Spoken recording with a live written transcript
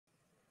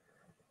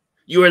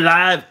You are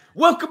live.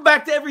 Welcome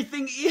back to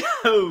Everything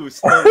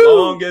EOS, the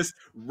longest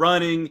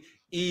running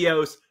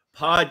EOS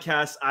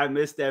podcast. I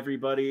missed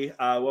everybody.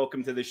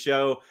 Welcome to the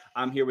show.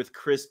 I'm here with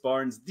Chris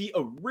Barnes, the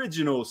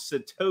original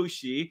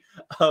Satoshi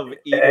of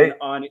Eden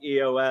on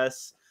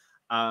EOS.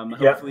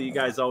 Hopefully you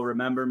guys all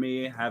remember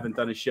me. I haven't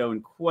done a show in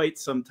quite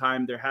some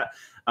time.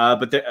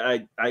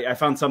 I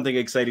found something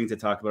exciting to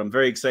talk about. I'm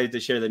very excited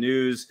to share the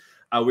news.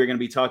 We're going to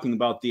be talking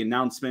about the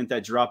announcement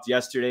that dropped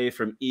yesterday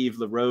from Yves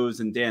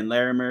LaRose and Dan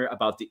Larimer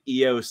about the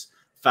EOS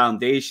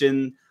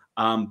Foundation.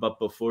 But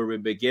before we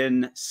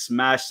begin,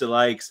 smash the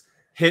likes,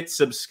 hit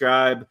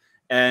subscribe,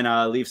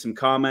 and leave some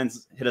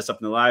comments. Hit us up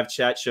in the live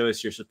chat. Show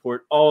us your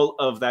support. All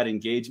of that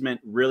engagement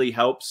really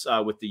helps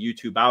with the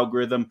YouTube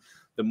algorithm.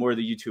 The more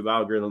the YouTube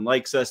algorithm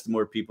likes us, the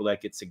more people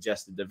that get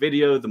suggested the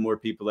video, the more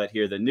people that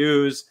hear the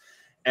news.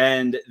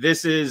 And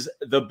this is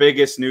the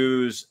biggest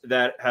news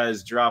that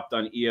has dropped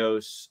on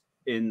EOS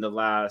in the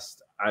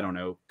last,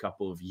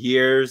 couple of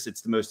years.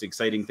 It's the most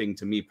exciting thing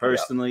to me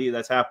personally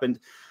that's happened.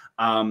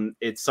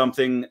 It's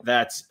something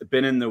that's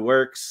been in the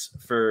works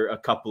for a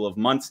couple of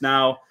months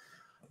now.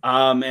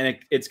 And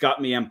it's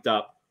got me amped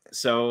up.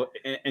 So,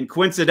 and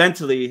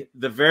coincidentally,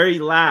 the very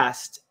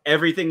last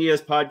Everything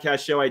EOS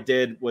podcast show I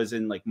did was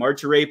in like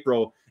March or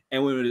April.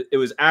 And it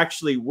was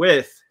actually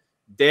with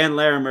Dan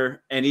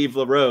Larimer and Yves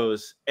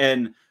LaRose.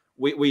 And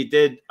we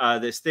did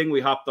this thing.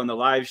 We hopped on the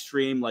live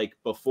stream like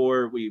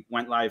before we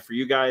went live for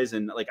you guys.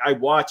 And like I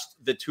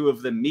watched the two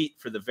of them meet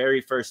for the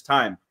very first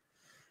time.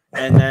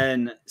 And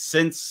then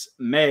since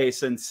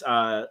Yves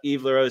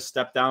LaRose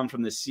stepped down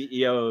from the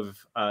CEO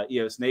of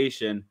EOS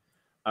Nation,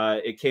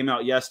 it came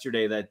out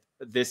yesterday that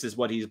this is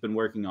what he's been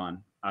working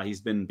on.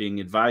 He's been being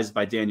advised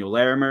by Daniel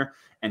Larimer,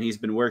 and he's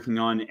been working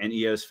on an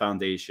EOS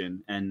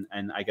Foundation. And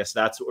I guess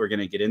that's what we're going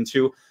to get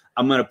into.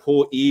 I'm going to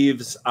pull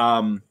Yves'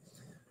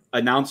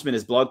 announcement,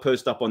 his blog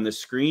post up on the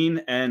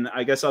screen. And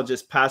I guess I'll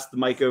just pass the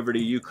mic over to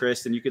you,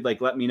 Chris, and you could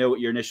like let me know what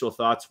your initial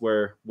thoughts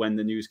were when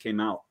the news came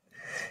out.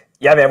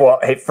 Yeah, man. Well,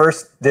 hey,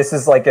 first, this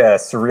is like a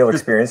surreal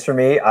experience for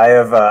me.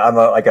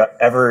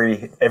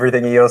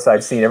 Everything EOS.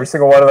 I've seen every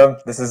single one of them.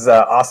 This is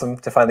awesome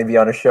to finally be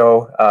on a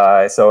show.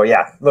 So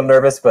yeah, a little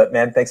nervous, but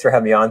man, thanks for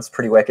having me on. It's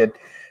pretty wicked.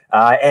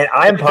 And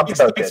I'm pumped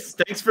about this.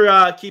 Thanks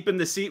for keeping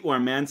the seat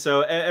warm, man.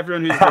 So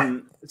everyone who's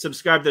been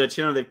subscribed to the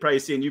channel, they've probably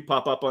seen you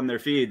pop up on their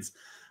feeds.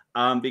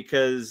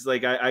 Because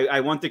like I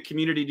want the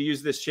community to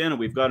use this channel.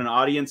 We've got an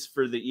audience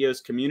for the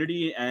EOS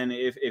community, and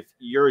if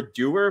you're a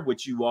doer,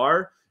 which you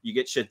are, you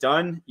get shit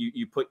done.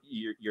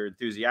 You're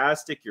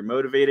enthusiastic, you're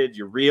motivated,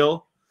 you're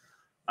real.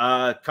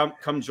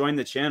 Come join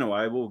the channel.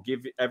 I will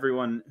give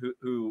everyone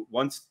who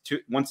wants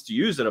to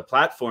use it a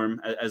platform,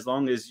 as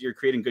long as you're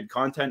creating good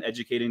content,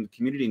 educating the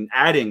community, and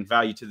adding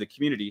value to the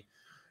community.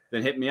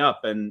 Then hit me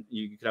up, and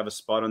you could have a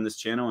spot on this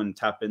channel and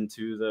tap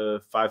into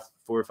the 4,000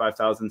 or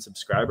 5,000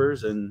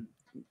 subscribers and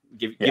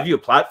give you a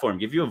platform,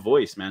 give you a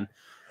voice, man.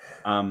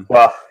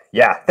 Well,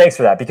 yeah, thanks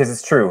for that, because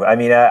it's true. I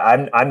mean,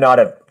 I'm not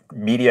a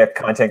media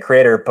content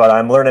creator, but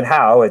I'm learning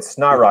how. It's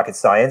not rocket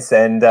science,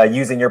 and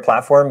using your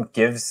platform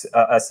gives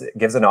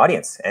an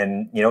audience.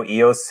 And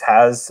EOS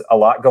has a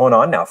lot going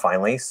on now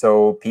finally.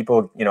 So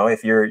people,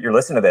 if you're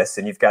listening to this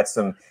and you've got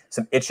some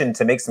itching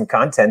to make some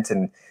content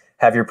and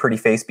have your pretty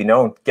face be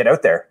known, get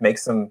out there, make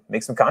some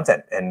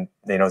content. And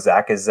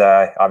Zach is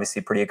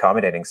obviously pretty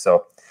accommodating.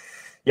 So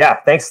yeah,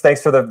 thanks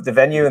for the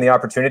venue and the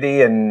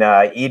opportunity. And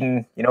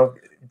Eden,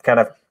 kind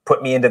of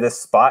put me into this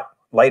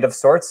spotlight of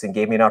sorts and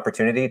gave me an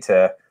opportunity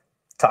to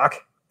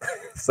talk.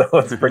 So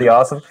it's pretty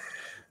awesome.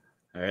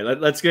 All right,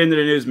 let's get into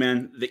the news,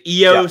 man. The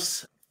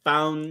EOS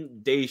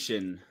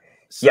Foundation.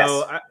 So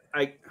yes.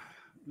 I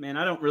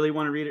don't really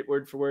want to read it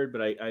word for word,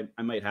 but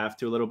I might have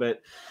to a little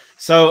bit.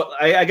 So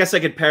I guess I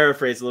could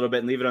paraphrase a little bit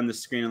and leave it on the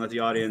screen and let the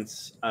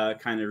audience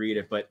kind of read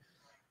it. But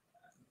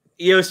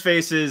EOS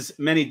faces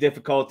many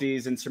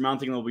difficulties, and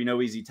surmounting them will be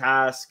no easy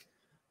task.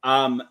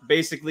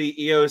 Basically,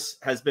 EOS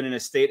has been in a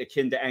state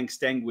akin to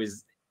angst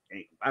with.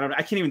 I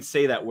can't even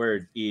say that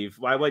word, Yves.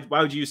 Why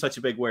would you use such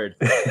a big word?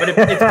 But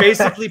it's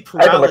basically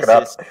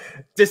paralysis.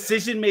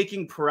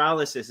 Decision-making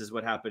paralysis is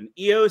what happened.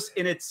 EOS,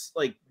 in its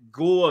like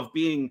goal of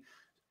being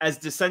as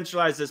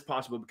decentralized as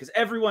possible, because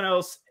everyone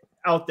else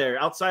out there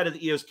outside of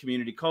the EOS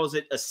community calls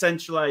it a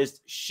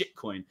centralized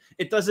shitcoin.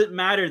 It doesn't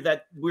matter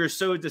that we're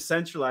so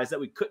decentralized that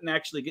we couldn't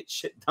actually get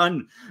shit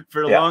done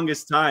for the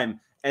longest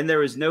time, and there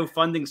was no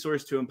funding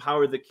source to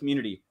empower the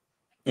community.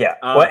 Yeah,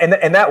 well,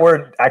 and that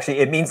word actually,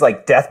 it means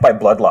like death by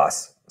blood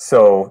loss.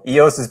 So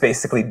EOS is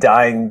basically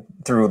dying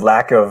through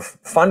lack of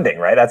funding,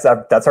 right? That's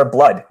our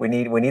blood. We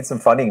need some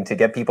funding to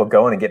get people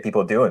going and get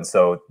people doing.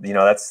 So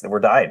we're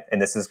dying,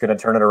 and this is going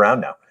to turn it around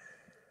now.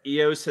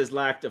 EOS has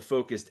lacked a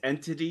focused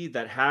entity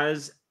that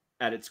has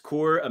at its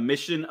core a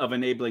mission of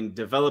enabling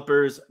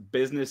developers,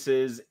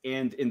 businesses,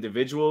 and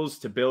individuals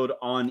to build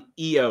on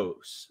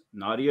EOS,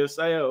 not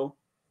EOS.io,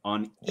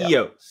 on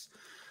EOS.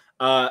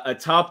 A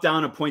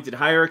top-down appointed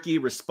hierarchy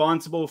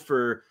responsible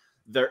for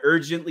the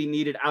urgently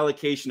needed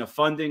allocation of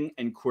funding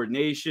and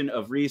coordination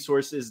of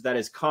resources that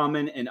is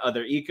common in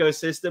other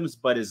ecosystems,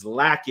 but is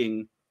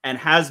lacking and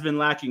has been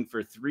lacking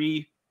for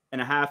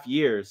 3.5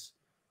 years,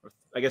 or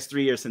I guess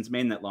 3 years since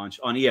mainnet launch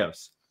on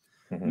EOS.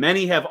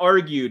 Many have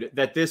argued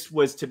that this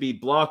was to be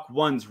Block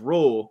One's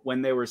role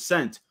when they were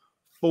sent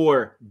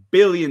 $4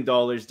 billion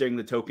during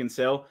the token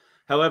sale.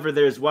 However,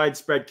 there's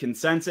widespread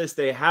consensus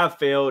they have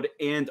failed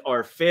and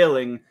are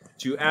failing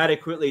to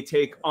adequately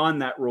take on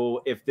that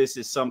role if this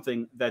is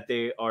something that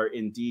they are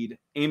indeed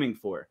aiming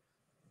for.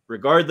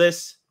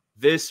 Regardless,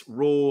 this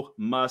role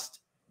must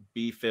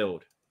be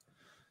filled.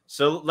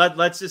 So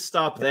let's just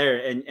stop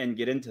there and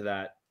get into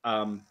that,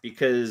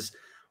 because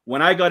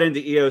when I got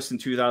into EOS in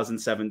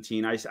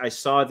 2017, I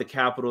saw the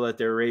capital that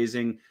they're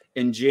raising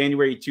in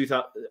January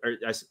 2000, or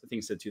I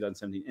think it said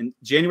 2017. In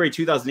January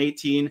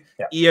 2018,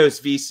 EOS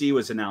VC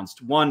was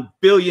announced, $1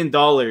 billion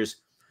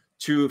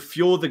to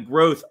fuel the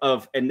growth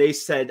of, and they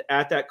said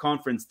at that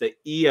conference, the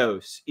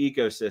EOS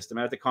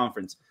ecosystem at the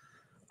conference.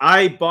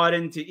 I bought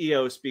into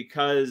EOS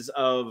because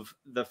of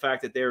the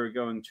fact that they were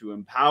going to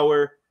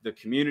empower the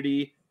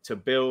community to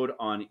build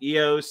on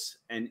EOS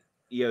and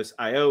EOS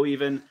IO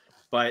even,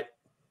 but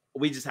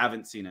we just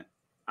haven't seen it.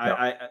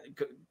 No.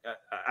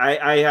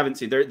 I haven't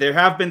seen. There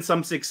have been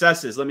some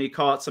successes. Let me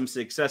call it some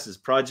successes.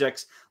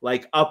 Projects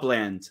like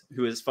Upland,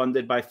 who is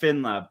funded by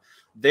FinLab,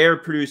 they're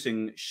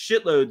producing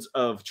shitloads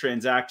of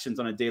transactions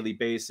on a daily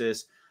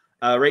basis.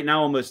 Right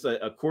now, almost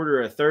a quarter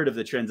or a third of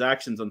the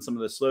transactions on some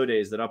of the slow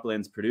days that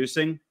Upland's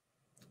producing.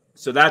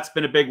 So that's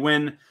been a big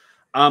win.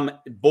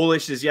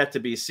 Bullish is yet to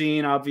be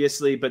seen,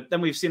 obviously, but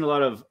then we've seen a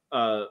lot of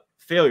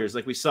failures.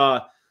 Like we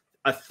saw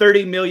a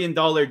 $30 million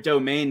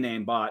domain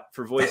name bought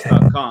for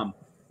voice.com.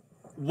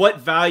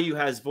 What value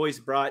has voice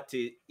brought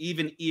to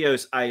even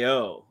EOS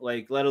IO,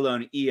 like let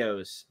alone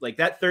EOS? Like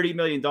that $30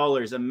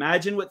 million,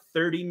 imagine what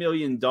 $30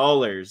 million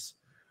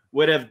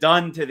would have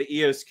done to the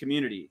EOS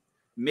community.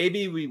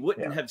 Maybe we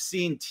wouldn't have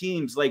seen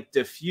teams like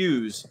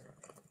Diffuse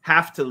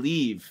have to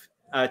leave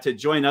to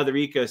join other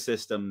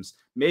ecosystems.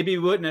 Maybe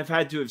we wouldn't have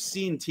had to have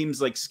seen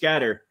teams like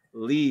Scatter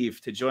leave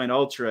to join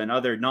Ultra and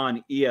other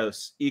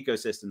non-EOS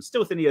ecosystems,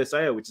 still within EOS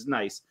IO, which is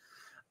nice.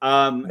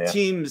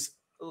 Teams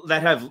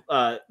that have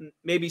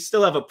maybe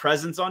still have a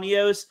presence on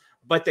EOS,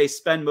 but they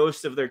spend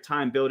most of their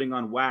time building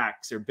on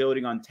Wax or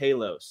building on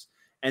Talos.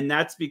 And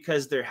that's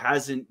because there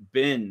hasn't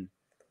been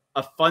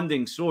a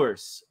funding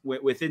source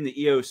within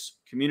the EOS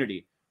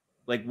community.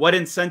 Like, what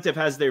incentive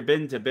has there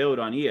been to build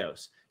on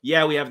EOS?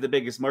 Yeah, we have the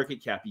biggest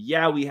market cap.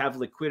 Yeah, we have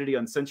liquidity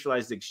on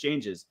centralized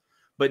exchanges.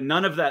 But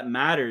none of that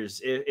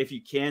matters if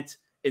you can't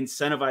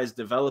incentivize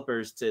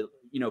developers to,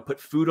 put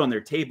food on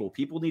their table.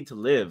 People need to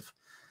live.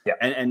 Yeah.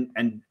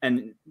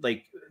 And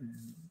like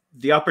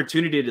the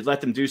opportunity to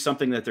let them do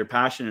something that they're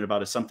passionate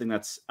about is something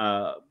that's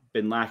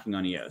been lacking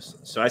on EOS.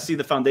 So I see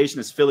the foundation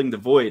as filling the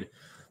void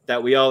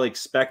that we all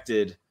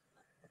expected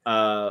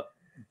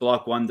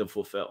Block One to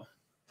fulfill.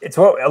 It's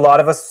what a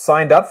lot of us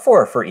signed up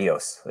for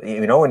EOS,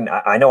 and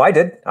I know I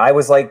did. I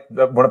was like,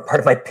 part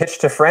of my pitch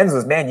to friends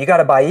was, man, you got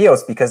to buy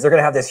EOS because they're going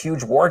to have this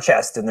huge war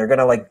chest and they're going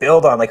to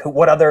build on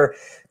what other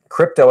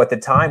crypto at the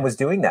time was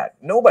doing that?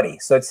 Nobody.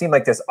 So it seemed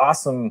like this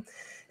awesome,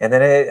 and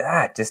then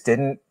it just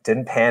didn't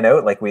pan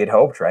out like we had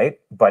hoped, right?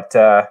 But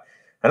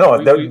I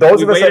don't know.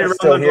 Those of us that are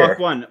still here. Block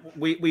One.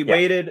 We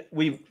waited.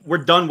 We're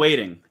done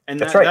waiting, and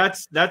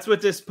that's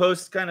what this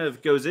post kind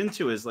of goes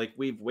into. Is like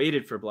we've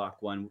waited for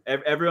Block One.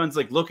 Everyone's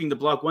looking to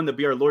Block One to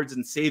be our lords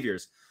and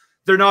saviors.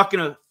 They're not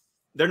gonna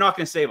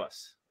save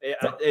us.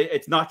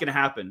 It's not gonna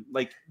happen.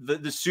 Like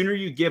the sooner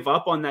you give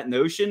up on that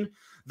notion,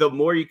 the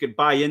more you could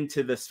buy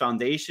into this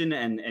foundation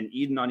and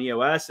Eden on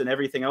EOS and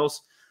everything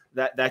else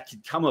that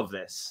could come of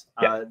this.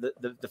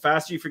 The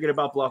faster you forget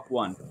about Block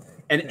One.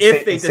 And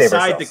if they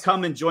decide to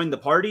come and join the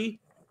party,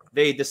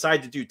 they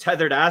decide to do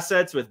tethered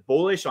assets with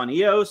Bullish on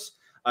EOS,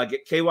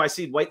 get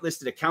KYC'd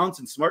whitelisted accounts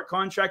and smart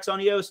contracts on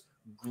EOS,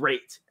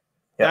 great.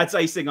 That's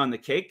icing on the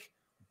cake.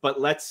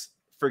 But let's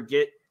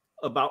forget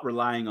about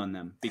relying on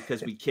them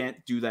because we can't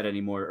do that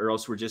anymore, or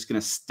else we're just going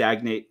to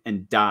stagnate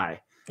and die.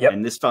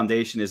 And this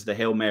foundation is the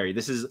Hail Mary.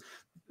 This is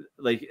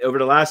like over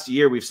the last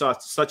year, we've saw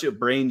such a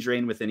brain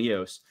drain within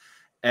EOS.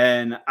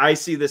 And I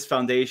see this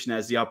foundation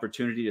as the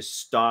opportunity to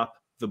stop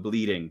the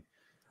bleeding.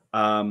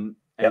 And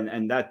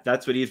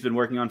that's what he's been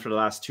working on for the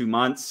last 2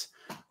 months.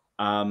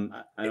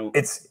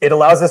 It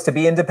allows us to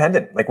be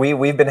independent. Like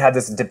we've had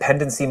this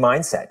dependency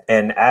mindset,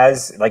 and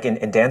as like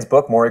in Dan's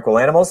book, More Equal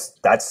Animals,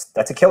 that's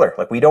a killer.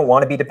 Like we don't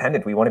want to be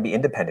dependent. We want to be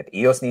independent.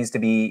 EOS needs to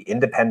be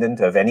independent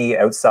of any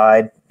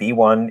outside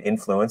B1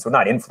 influence. Well,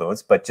 not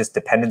influence, but just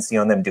dependency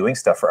on them doing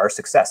stuff for our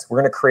success. We're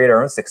going to create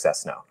our own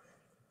success now.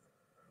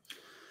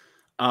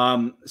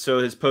 So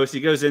his post, he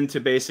goes into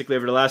basically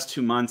over the last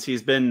 2 months,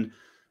 he's been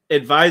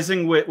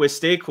advising with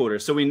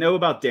stakeholders. So we know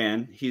about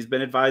Dan. He's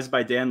been advised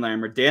by Dan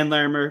Larimer. Dan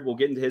Larimer, we'll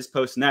get into his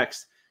post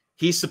next.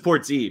 He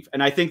supports Eve.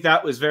 And I think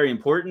that was very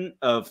important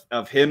of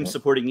him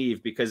supporting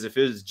Eve, because if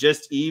it was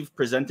just Eve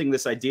presenting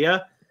this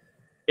idea,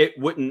 it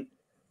wouldn't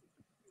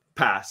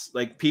pass.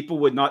 Like people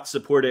would not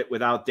support it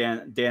without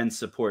Dan's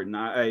support. And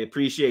I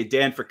appreciate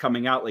Dan for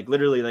coming out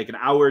literally an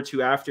hour or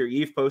two after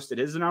Eve posted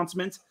his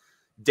announcement.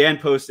 Dan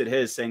posted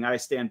his saying, I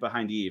stand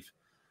behind Eve.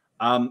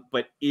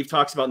 But Eve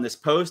talks about in this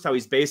post how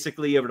he's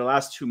basically over the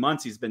last 2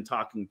 months, he's been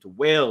talking to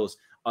whales,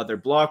 other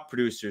block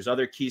producers,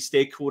 other key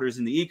stakeholders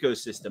in the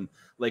ecosystem.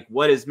 Like,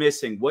 what is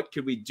missing? What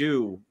could we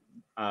do?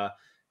 And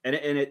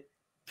it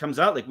comes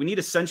out like we need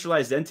a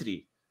centralized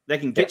entity that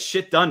can get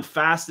shit done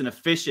fast and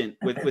efficient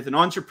with an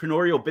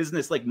entrepreneurial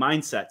business like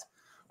mindset.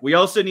 We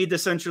also need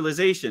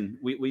decentralization.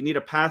 We need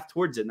a path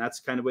towards it. And that's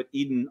kind of what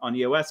Eden on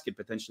EOS could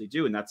potentially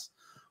do. And that's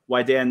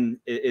why Dan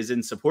is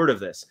in support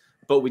of this.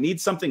 But we need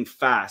something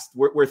fast.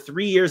 We're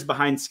 3 years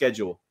behind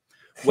schedule.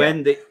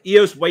 When the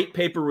EOS white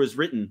paper was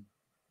written,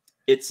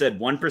 it said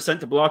 1%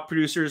 to block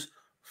producers,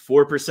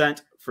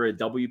 4% for a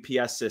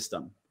WPS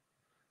system.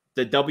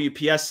 The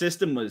WPS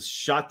system was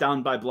shot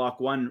down by Block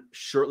One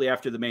shortly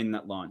after the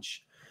mainnet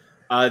launch.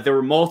 There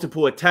were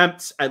multiple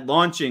attempts at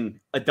launching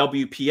a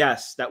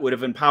WPS that would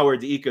have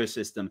empowered the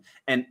ecosystem.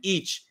 And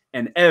each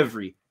and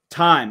every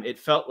time it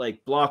felt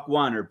like Block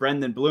One or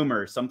Brendan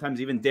Bloomer,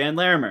 sometimes even Dan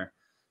Larimer,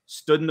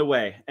 stood in the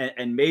way.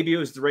 And maybe it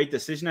was the right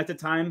decision at the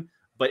time,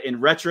 but in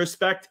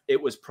retrospect,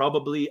 it was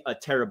probably a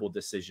terrible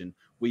decision.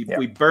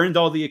 We burned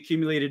all the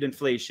accumulated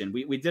inflation.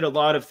 We did a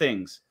lot of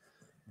things,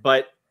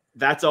 but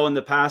that's all in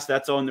the past.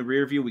 That's all in the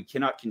rear view. We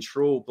cannot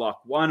control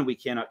Block One. We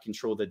cannot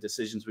control the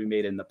decisions we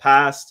made in the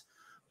past,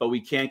 but we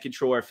can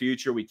control our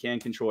future. We can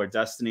control our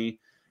destiny.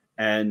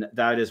 And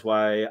that is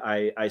why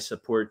I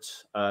support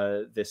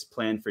this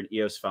plan for an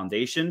EOS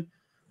Foundation.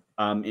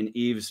 In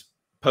Eve's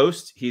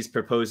post, he's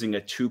proposing a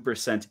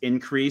 2%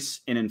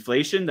 increase in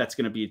inflation. That's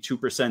going to be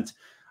 2%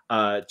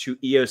 to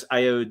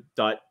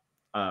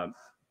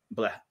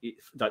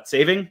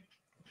EOSIO.saving.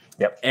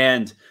 Yep.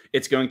 And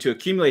it's going to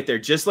accumulate there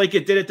just like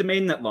it did at the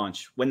mainnet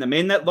launch. When the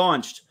mainnet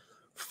launched,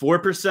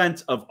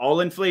 4% of all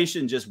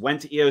inflation just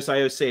went to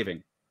EOSIO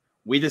saving.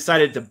 We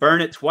decided to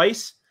burn it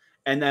twice.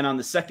 And then on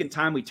the second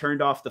time, we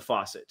turned off the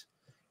faucet.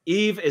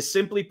 Eve is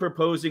simply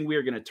proposing we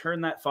are going to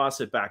turn that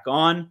faucet back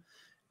on.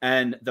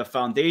 And the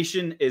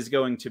foundation is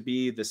going to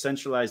be the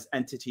centralized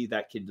entity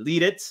that could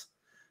lead it.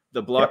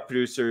 The block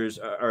producers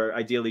are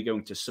ideally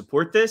going to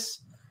support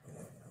this.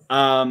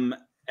 And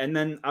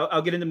then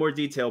I'll get into more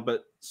detail.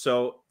 But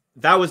so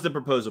that was the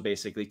proposal,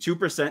 basically.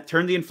 2%,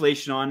 turn the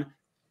inflation on,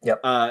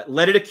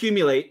 let it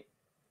accumulate.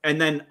 And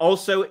then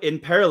also in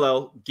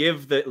parallel,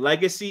 give the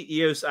legacy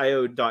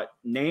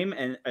EOSIO.name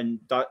and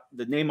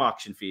the name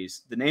auction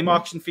fees,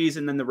 auction fees,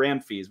 and then the RAM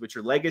fees, which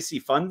are legacy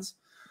funds.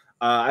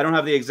 I don't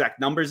have the exact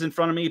numbers in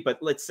front of me, but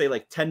let's say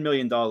like $10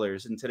 million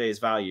in today's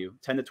value,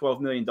 $10 to $12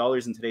 million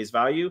in today's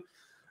value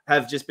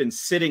have just been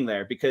sitting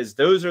there because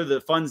those are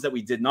the funds that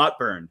we did not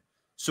burn.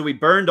 So we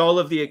burned all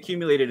of the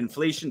accumulated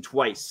inflation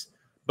twice,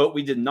 but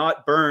we did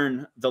not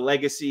burn the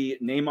legacy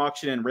name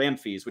auction and RAM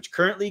fees, which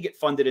currently get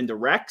funded into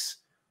Rex.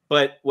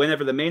 But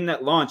whenever the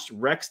mainnet launched,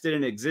 Rex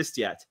didn't exist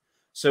yet.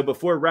 So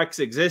before Rex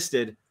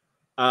existed,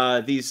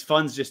 these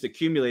funds just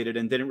accumulated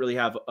and didn't really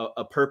have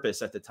a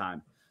purpose at the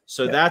time.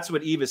 So that's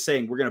what Eve is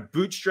saying. We're going to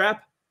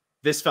bootstrap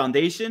this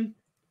foundation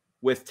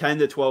with $10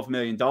 to $12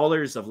 million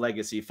of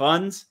legacy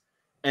funds.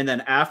 And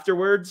then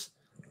afterwards,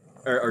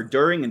 or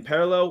during in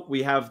parallel,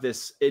 we have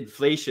this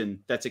inflation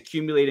that's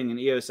accumulating in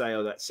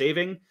EOSIO that's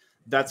saving.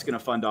 That's going to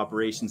fund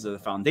operations of the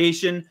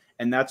foundation.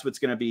 And that's what's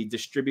going to be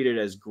distributed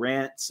as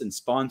grants and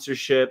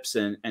sponsorships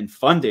and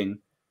funding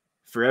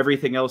for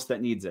everything else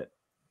that needs it.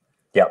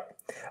 Yep.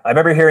 I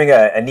remember hearing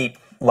a neat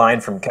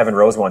line from Kevin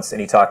Rose once, and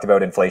he talked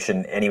about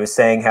inflation, and he was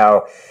saying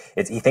how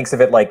he thinks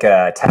of it like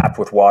a tap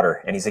with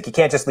water. And he's like, you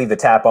can't just leave the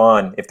tap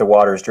on if the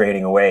water is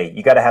draining away.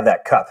 You got to have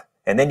that cup,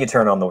 and then you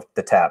turn on the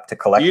tap to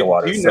collect the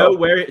water. Do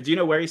you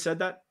know where he said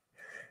that?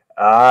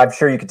 I'm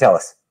sure you could tell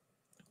us.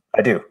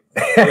 I do.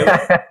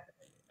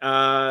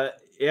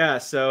 Yeah.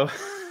 So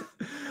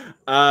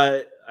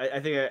I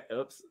think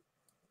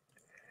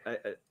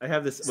I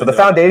have this. So the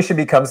foundation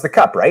becomes the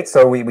cup, right?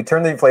 So we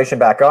turn the inflation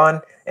back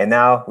on, and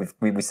now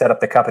we set up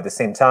the cup at the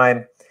same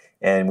time,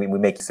 and we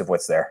make use of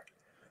what's there.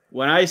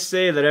 When I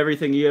say that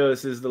Everything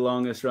EOS is the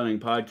longest running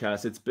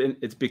podcast,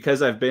 it's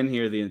because I've been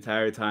here the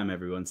entire time,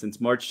 everyone. Since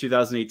March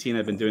 2018,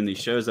 I've been doing these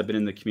shows. I've been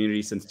in the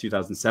community since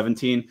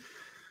 2017.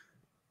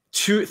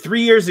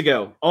 3 years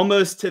ago,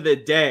 almost to the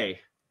day,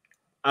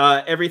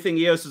 Everything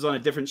EOS was on a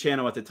different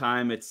channel at the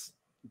time. It's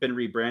been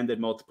rebranded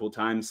multiple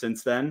times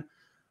since then.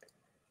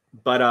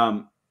 But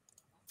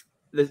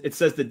it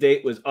says the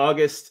date was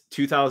August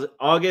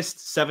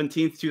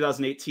 17th,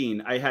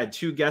 2018. I had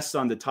two guests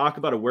on to talk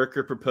about a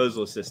worker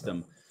proposal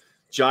system.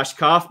 Josh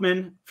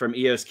Kaufman from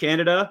EOS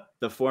Canada,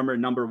 the former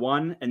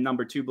 #1 and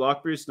 #2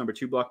 block producer,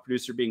 #2 block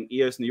producer being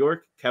EOS New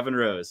York, Kevin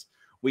Rose.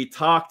 We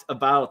talked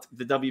about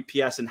the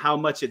WPS and how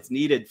much it's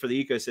needed for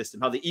the ecosystem,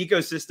 how the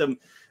ecosystem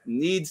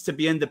needs to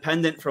be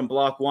independent from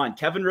Block One.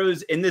 Kevin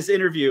Rose in this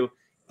interview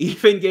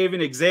even gave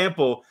an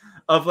example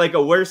of like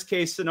a worst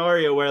case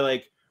scenario where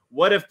like,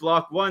 what if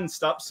Block One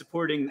stops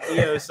supporting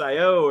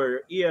EOSIO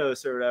or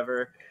EOS or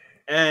whatever?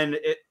 And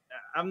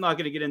I'm not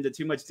going to get into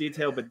too much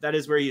detail, but that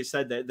is where you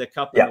said the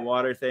cup and the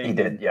water thing. He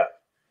did, yeah.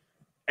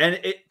 And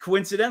it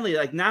coincidentally,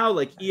 like now,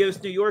 like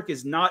EOS New York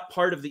is not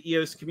part of the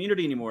EOS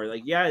community anymore.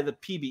 Like, yeah, the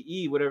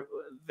PBE, whatever,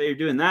 they're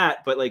doing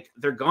that, but like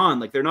they're gone.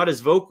 Like they're not as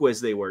vocal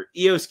as they were.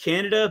 EOS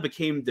Canada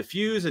became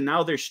Diffuse, and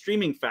now they're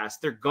streaming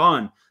fast. They're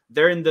gone.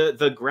 They're in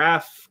the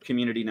Graph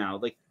community now.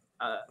 Like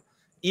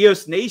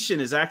EOS Nation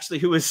is actually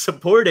who is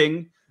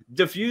supporting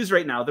Diffuse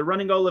right now. They're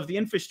running all of the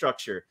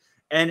infrastructure,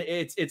 and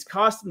it's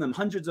costing them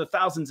hundreds of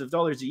thousands of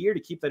dollars a year to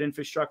keep that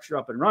infrastructure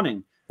up and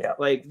running. Yeah.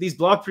 Like these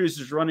block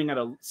producers running at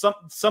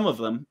some of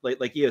them,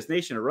 like EOS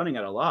Nation, are running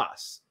at a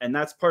loss, and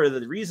that's part of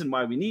the reason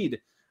why we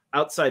need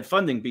outside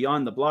funding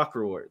beyond the block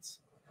rewards.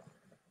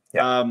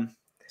 Yeah.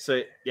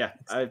 So yeah,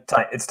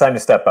 it's time to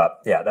step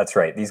up. Yeah, that's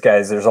right. These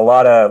guys, there's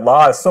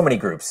so many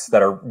groups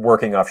that are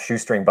working off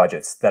shoestring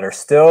budgets that are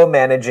still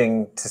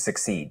managing to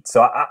succeed.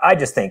 So I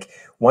just think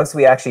once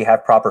we actually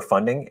have proper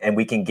funding and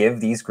we can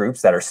give these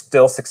groups that are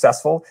still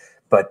successful,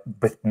 but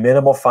with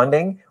minimal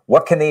funding,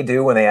 what can they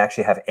do when they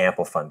actually have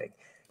ample funding?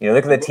 You know,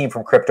 look at the team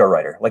from Crypto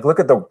Writer. Like, look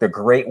at the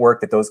great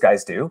work that those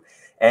guys do,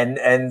 and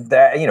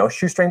you know,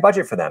 shoestring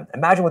budget for them.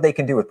 Imagine what they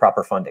can do with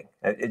proper funding.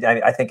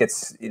 I think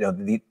it's, you know,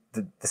 the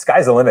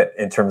sky's the limit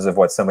in terms of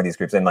what some of these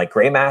groups, and like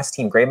Team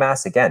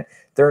Greymass, again,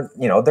 they're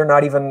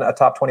not even a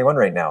top 21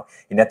 right now,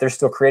 and yet they're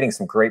still creating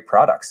some great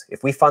products.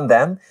 If we fund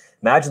them,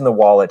 imagine the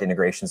wallet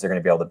integrations they're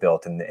going to be able to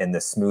build and the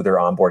smoother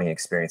onboarding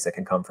experience that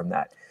can come from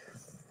that.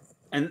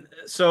 And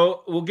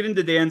so we'll get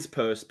into Dan's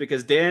post,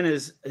 because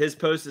his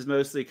post is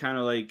mostly kind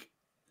of like,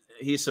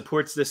 he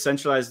supports this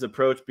centralized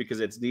approach because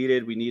it's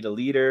needed. We need a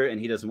leader,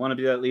 and he doesn't want to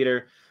be that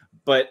leader.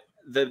 But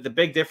the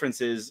big difference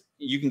is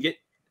you can get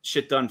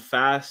shit done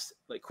fast,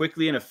 like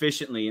quickly and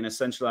efficiently in a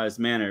centralized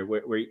manner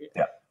where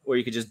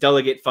you could just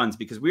delegate funds,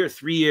 because we are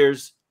 3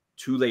 years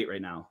too late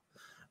right now.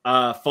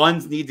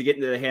 Funds need to get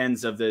into the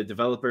hands of the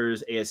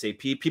developers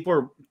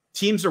ASAP.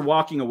 Teams are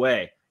walking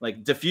away.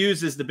 Like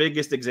Diffuse is the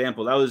biggest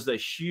example. That was a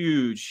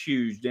huge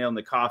nail in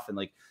the coffin.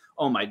 Like,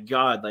 oh my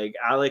God, like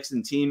Alex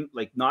and team,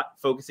 like not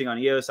focusing on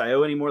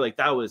EOS.io anymore. Like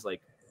that was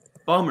like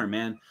bummer,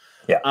 man.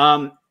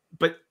 Yeah.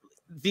 But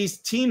these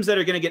teams that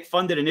are going to get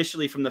funded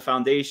initially from the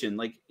foundation,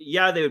 like,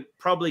 yeah, they would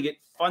probably get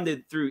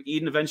funded through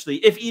Eden eventually,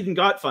 if Eden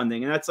got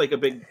funding. And that's like a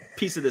big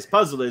piece of this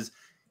puzzle is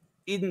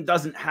Eden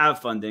doesn't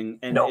have funding,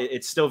 and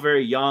it's still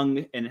very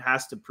young and it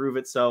has to prove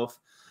itself.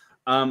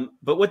 But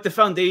what the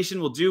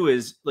foundation will do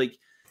is like,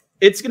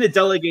 it's going to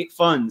delegate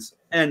funds.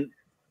 And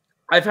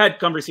I've had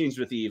conversations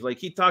with Eve. Like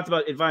he talked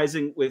about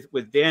advising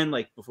with Dan,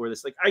 like before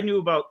this. Like I knew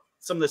about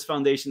some of this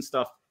foundation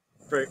stuff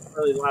for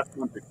probably the last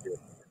month or two.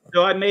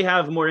 So I may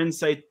have more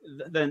insight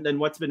than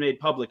what's been made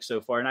public so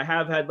far. And I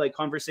have had like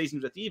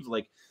conversations with Eve,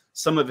 like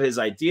some of his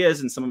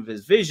ideas and some of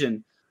his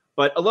vision.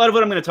 But a lot of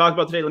what I'm going to talk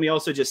about today, let me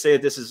also just say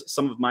that this is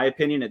some of my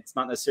opinion. It's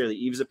not necessarily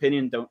Eve's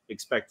opinion. Don't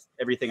expect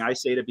everything I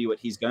say to be what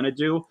he's going to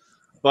do.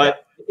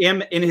 But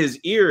am in his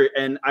ear,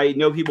 and I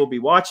know he will be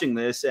watching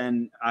this,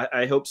 and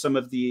I hope some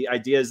of the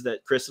ideas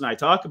that Chris and I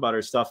talk about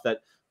are stuff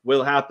that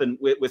will happen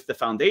with the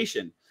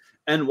foundation.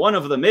 And one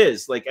of them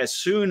is, like, as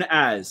soon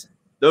as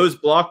those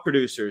block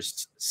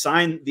producers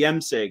sign the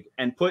MSIG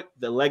and put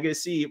the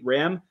legacy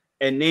RAM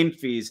and name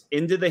fees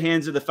into the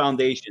hands of the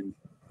foundation,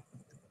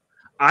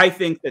 I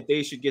think that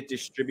they should get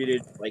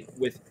distributed like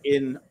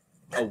within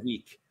a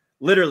week.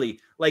 Literally,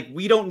 like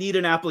we don't need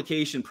an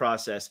application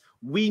process.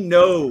 We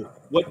know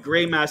what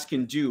Greymass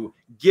can do.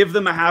 Give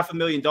them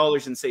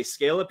 $500,000 and say,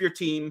 scale up your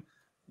team,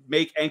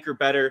 make Anchor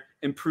better,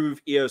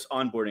 improve EOS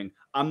onboarding.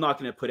 I'm not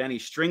going to put any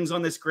strings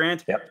on this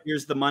grant.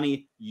 Here's the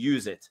money,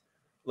 use it.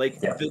 Like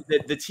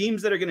the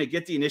teams that are going to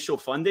get the initial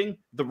funding,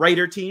 the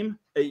writer team,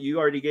 you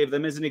already gave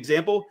them as an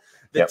example.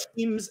 The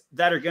teams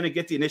that are going to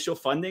get the initial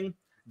funding,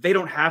 they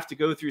don't have to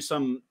go through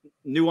some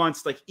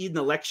nuanced like Eden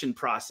election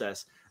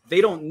process. They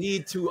don't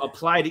need to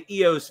apply to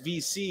EOS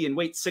VC and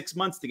wait 6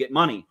 months to get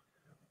money.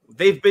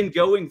 They've been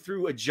going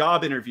through a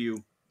job interview,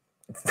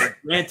 a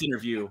grant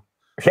interview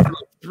for like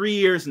 3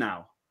 years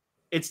now.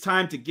 It's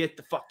time to get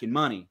the fucking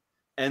money.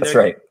 And they're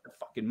getting the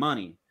fucking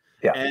money.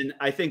 Yeah. And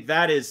I think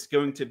that is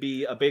going to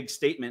be a big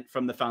statement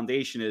from the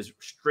foundation is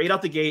straight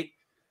out the gate.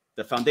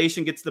 The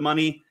foundation gets the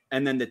money,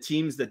 and then the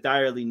teams that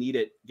direly need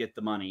it get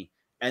the money.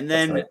 And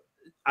then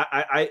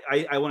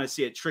I want to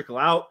see it trickle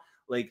out.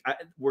 Like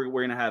we're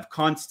going to have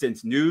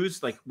constant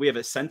news. Like we have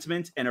a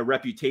sentiment and a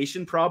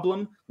reputation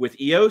problem with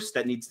EOS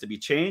that needs to be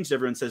changed.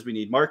 Everyone says we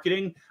need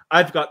marketing.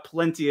 I've got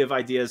plenty of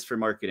ideas for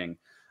marketing.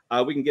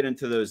 We can get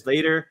into those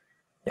later.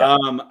 Yeah.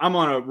 I'm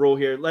on a roll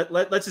here.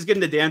 Let's just get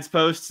into Dan's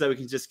post so we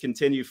can just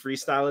continue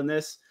freestyling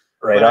this.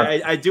 Right.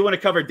 But I do want to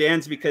cover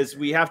Dan's because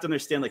we have to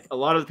understand, like, a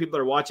lot of the people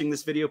that are watching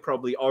this video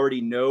probably already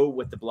know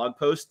what the blog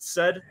post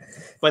said.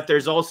 But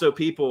there's also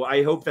people,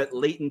 I hope that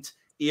latent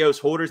EOS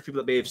holders, people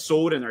that may have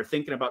sold and are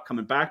thinking about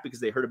coming back because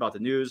they heard about the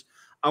news.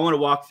 I want to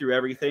walk through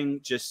everything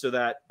just so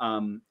that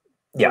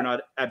we're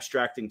not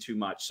abstracting too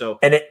much. So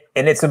and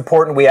it's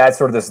important we add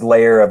sort of this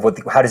layer of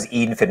how does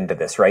Eden fit into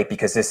this, right?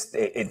 Because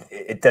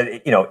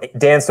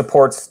Dan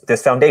supports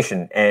this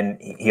foundation,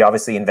 and he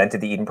obviously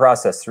invented the Eden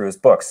process through his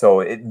book.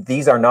 So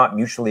these are not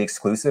mutually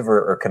exclusive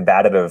or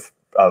combative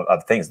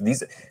of things.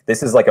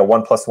 This is like a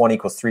 1 + 1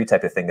 = 3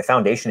 type of thing. The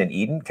foundation and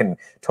Eden can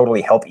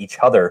totally help each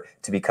other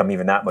to become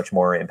even that much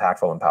more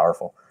impactful and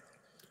powerful.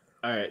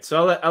 All right,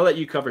 so I'll let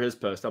you cover his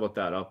post. How about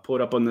that? I'll pull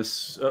it up on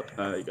this. Oh,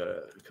 you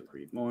gotta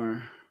read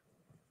more.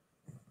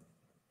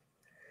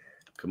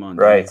 Come on,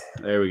 right?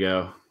 D. There we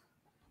go.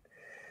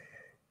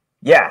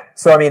 Yeah.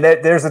 So I mean,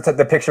 there's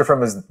the picture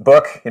from his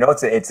book. You know,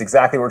 it's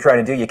exactly what we're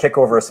trying to do. You kick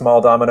over a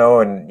small domino,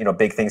 and you know,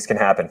 big things can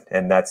happen.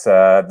 And that's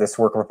this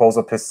worker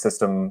proposal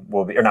system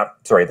will be, or not.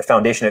 Sorry, the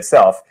foundation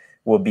itself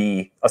will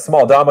be a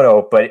small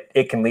domino, but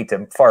it can lead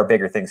to far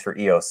bigger things for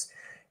EOS.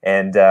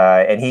 And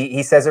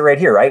he says it right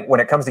here, right? When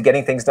it comes to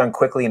getting things done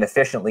quickly and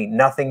efficiently,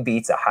 nothing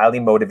beats a highly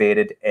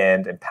motivated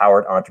and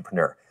empowered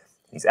entrepreneur.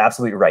 He's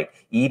absolutely right.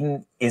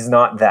 Eden is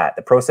not that.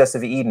 The process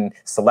of Eden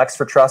selects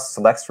for trust,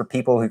 selects for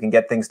people who can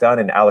get things done,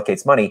 and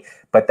allocates money.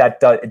 But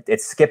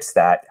it skips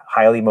that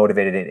highly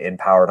motivated and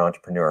empowered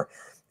entrepreneur.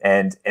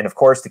 And of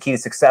course, the key to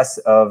success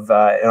of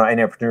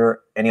any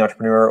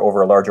entrepreneur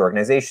over large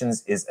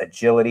organizations is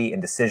agility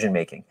and decision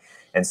making.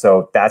 And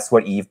so that's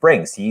what Yves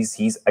brings.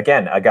 He's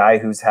again a guy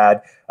who's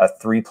had a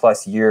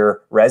 3+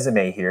 year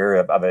resume here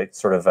of a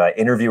sort of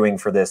interviewing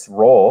for this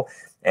role.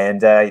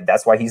 And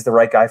that's why he's the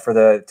right guy for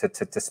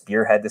to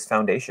spearhead this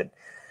foundation.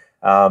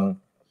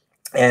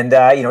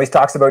 He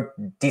talks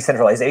about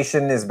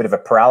decentralization is a bit of a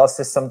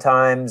paralysis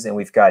sometimes, and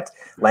we've got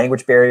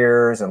language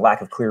barriers and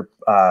lack of clear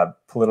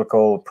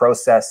political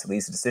process that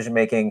leads to decision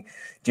making.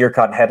 Deer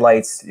caught in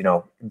headlights,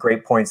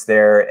 great points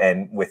there.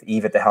 And with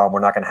Yves at the helm,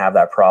 we're not going to have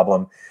that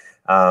problem.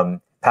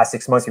 Past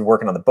 6 months, we've been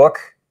working on the book,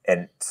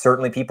 and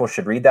certainly people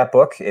should read that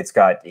book.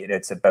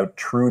 It's about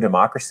true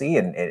democracy,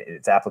 and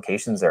its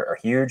applications are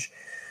huge.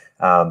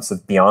 So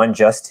beyond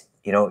just,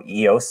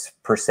 EOS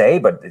per se,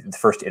 but the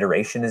first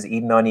iteration is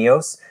Eden on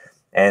EOS.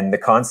 And the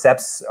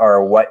concepts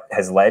are what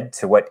has led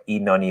to what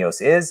Eden on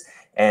EOS is.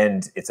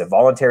 And it's a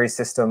voluntary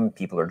system.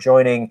 People are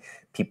joining.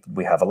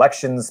 We have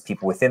elections.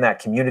 People within that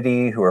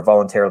community who are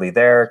voluntarily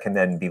there can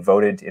then be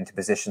voted into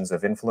positions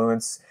of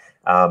influence.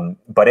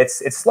 But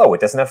it's slow. It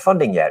doesn't have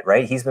funding yet,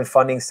 right? He's been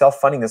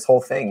self-funding this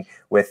whole thing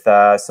with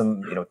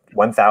some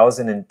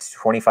 1,000 and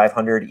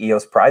 2,500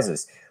 EOS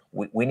prizes.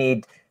 We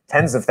need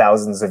tens of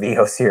thousands of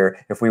EOS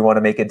here if we want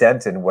to make a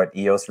dent in what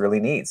EOS really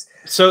needs.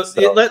 So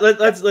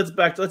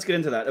let's get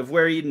into that of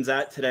where Eden's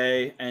at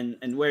today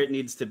and where it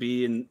needs to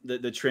be in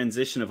the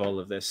transition of all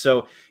of this.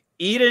 So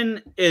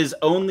Eden is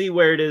only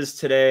where it is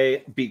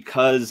today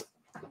because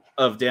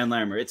of Dan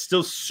Larimer. It's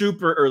still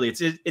super early.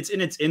 It's in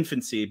its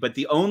infancy, but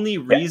the only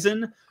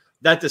reason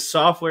that the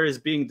software is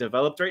being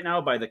developed right now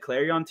by the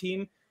Clarion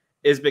team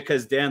is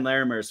because Dan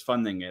Larimer is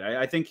funding it.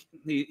 I think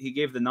he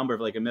gave the number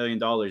of like $1 million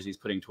he's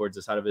putting towards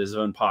this out of his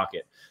own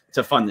pocket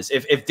to fund this.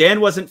 If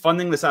Dan wasn't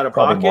funding this out of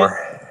pocket, more.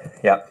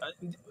 Yeah.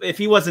 If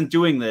he wasn't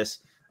doing this,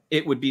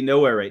 it would be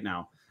nowhere right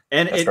now.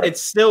 And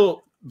it's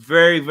still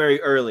very,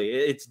 very early.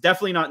 It's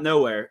definitely not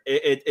nowhere.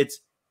 It's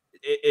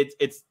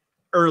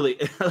early.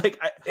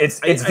 It's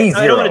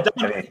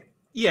V0.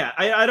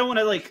 I don't want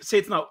to say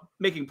it's not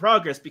making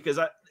progress because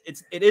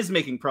it is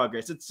making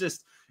progress.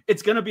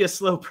 It's going to be a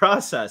slow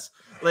process.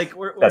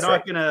 We're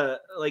not going to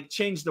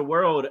change the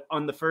world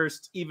on the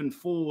first even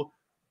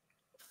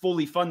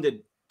fully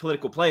funded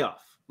political playoff.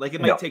 It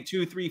might take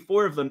 2, 3,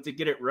 4 of them to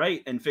get it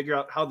right and figure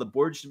out how the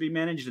board should be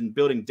managed and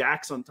building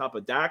DAX on top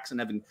of DAX and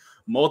having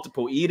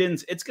multiple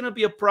Edens. It's going to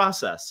be a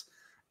process.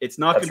 It's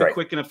not going to be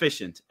quick and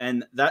efficient.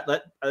 And that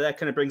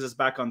kind of brings us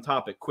back on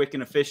topic. Quick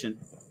and efficient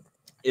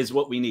is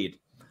what we need.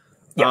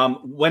 Yeah.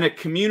 When a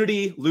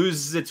community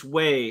loses its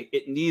way,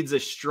 it needs a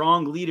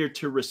strong leader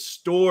to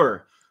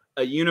restore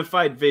a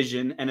unified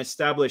vision and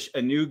establish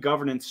a new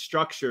governance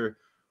structure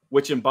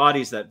which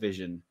embodies that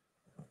vision.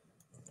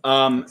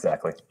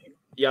 Exactly.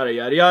 Yada,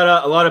 yada,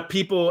 yada. A lot of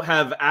people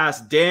have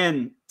asked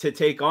Dan to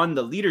take on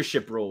the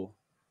leadership role,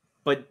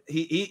 but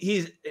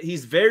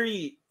he's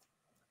very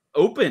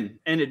open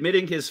and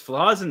admitting his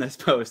flaws in this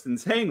post and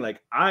saying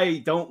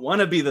I don't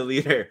want to be the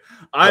leader.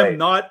 I'm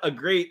not a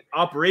great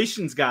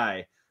operations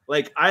guy.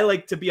 I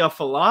like to be a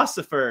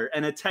philosopher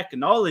and a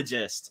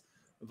technologist,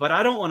 but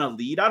I don't want to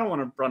lead. I don't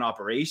want to run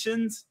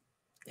operations.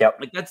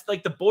 Yep. That's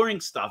the boring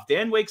stuff.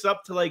 Dan wakes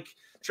up to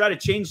try to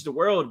change the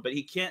world, but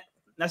he can't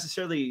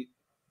necessarily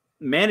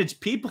manage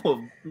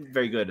people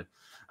very good.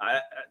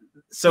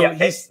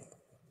 He's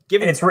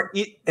giving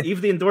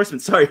Yves the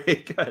endorsement.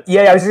 Sorry.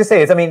 Yeah, I was just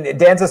gonna say,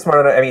 Dan's a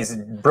smart, he's a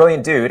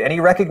brilliant dude, and he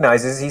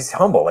recognizes he's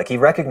humble. He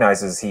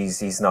recognizes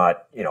he's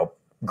not,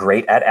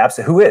 great at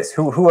absolute.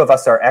 Who of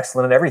us are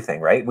excellent at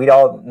everything, right?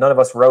 None of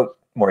us wrote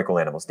More Equal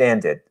Animals. Dan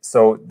did.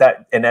 So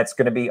that's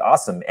going to be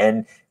awesome.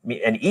 And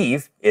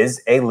Yves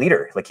is a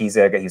leader. He's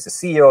a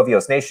CEO of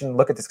EOS Nation.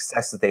 Look at the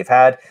success that they've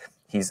had.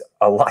 He's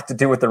a lot to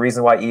do with the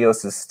reason why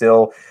EOS is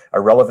still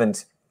a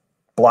relevant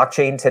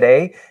blockchain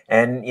today.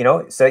 And,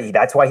 so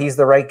that's why he's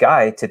the right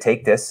guy to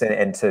take this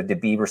and to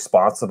be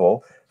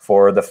responsible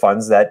for the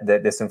funds that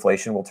this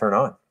inflation will turn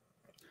on.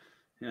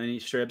 And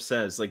he straight up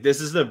says, this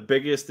is the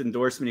biggest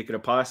endorsement he could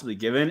have possibly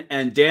given.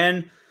 And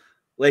Dan,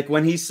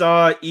 when he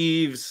saw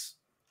Yves,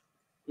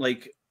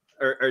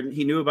 or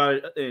he knew about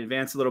it in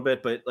advance a little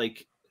bit, but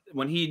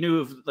when he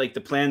knew of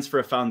the plans for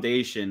a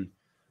foundation,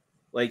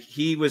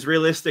 he was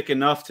realistic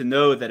enough to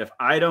know that if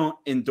I don't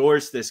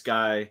endorse this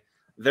guy,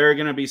 there are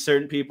going to be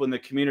certain people in the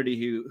community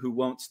who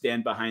won't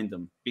stand behind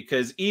them,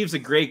 because Eve's a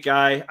great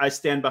guy. I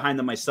stand behind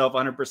them myself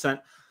 100%,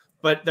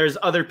 but there's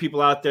other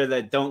people out there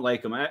that don't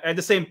like him. I had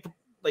the same,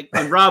 like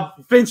when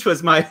Rob Finch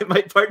was my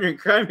partner in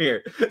crime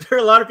here, there are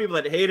a lot of people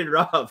that hated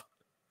Rob,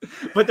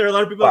 but there are a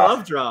lot of people that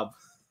loved Rob.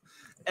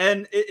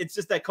 And it's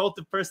just that cult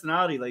of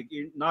personality. Like,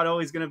 you're not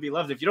always going to be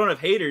loved. If you don't have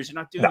haters, you're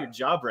not doing your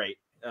job right.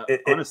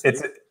 Honestly,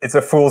 it's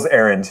a fool's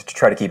errand to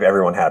try to keep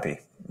everyone happy.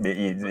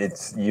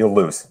 You'll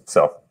lose.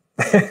 So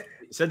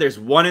said there's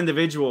one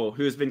individual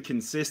who has been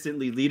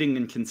consistently leading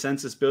in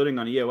consensus building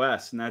on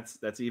EOS, and that's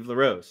Yves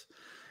LaRose.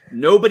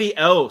 Nobody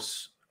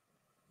else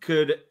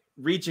could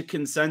reach a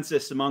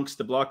consensus amongst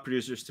the block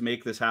producers to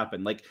make this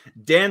happen. Like,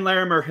 Dan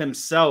Larimer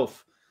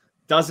himself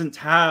doesn't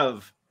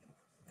have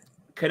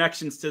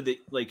connections to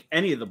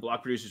any of the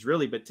block producers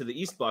really, but to the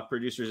East block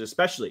producers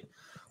especially.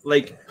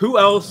 Like, who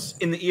else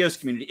in the EOS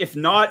community, if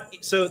not?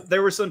 So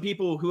there were some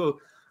people who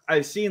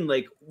I've seen,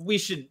 like, we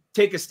should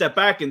take a step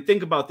back and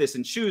think about this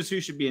and choose who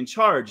should be in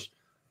charge.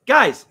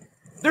 Guys,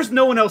 there's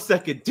no one else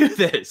that could do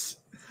this.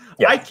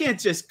 Yeah. I can't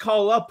just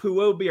call up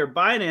Huobi or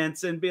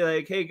Binance and be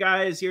like, hey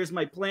guys, here's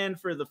my plan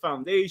for the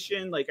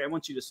foundation. Like, I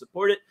want you to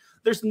support it.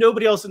 There's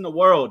nobody else in the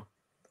world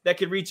that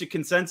could reach a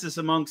consensus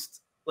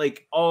amongst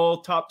like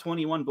all top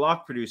 21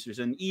 block producers.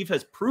 And Yves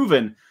has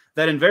proven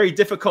that in very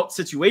difficult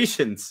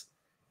situations,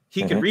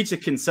 he can reach a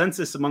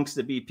consensus amongst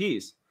the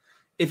BPs.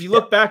 If you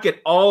look back at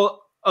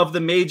all of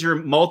the major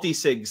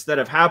multi-sigs that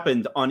have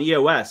happened on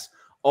EOS,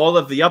 all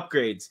of the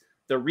upgrades,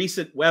 the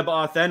recent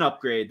WebAuthn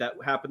upgrade that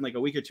happened like a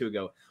week or two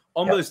ago,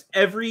 almost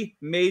every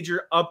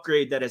major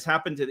upgrade that has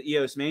happened to the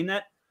EOS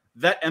mainnet,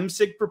 that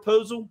MSIG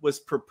proposal was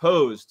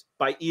proposed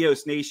by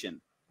EOS Nation.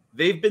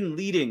 They've been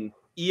leading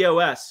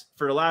EOS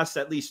for the last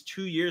at least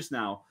 2 years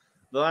now,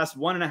 the last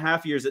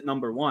 1.5 years at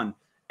 #1.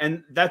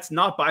 And that's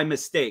not by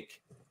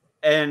mistake.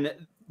 And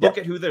look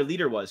at who their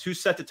leader was, who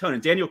set the tone.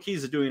 And Daniel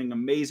Keys is doing an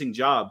amazing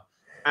job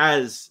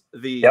as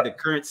the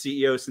current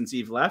CEO since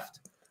Yves left.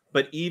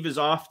 But Yves is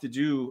off to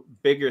do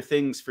bigger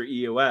things for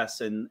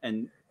EOS,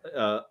 and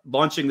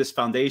launching this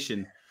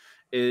foundation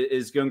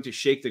is going to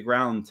shake the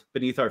ground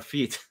beneath our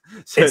feet,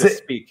 so to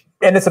speak.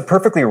 And it's a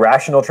perfectly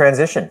rational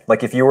transition.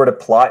 Like, if you were to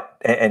plot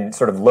and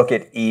sort of look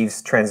at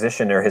Yves'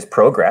 transition or his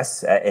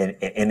progress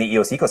in the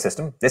EOS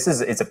ecosystem,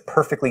 it's a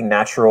perfectly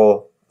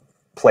natural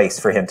place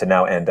for him to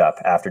now end up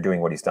after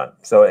doing what he's done.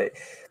 So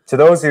to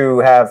those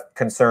who have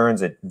concerns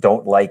that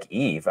don't like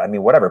Yves, I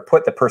mean, whatever,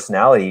 put the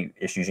personality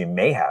issues you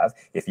may have.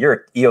 If you're an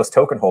EOS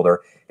token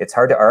holder, it's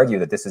hard to argue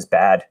that this is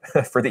bad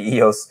for the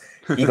EOS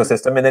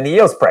ecosystem and then the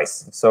EOS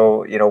price.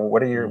 So,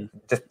 what are your,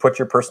 just put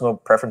your personal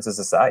preferences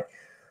aside.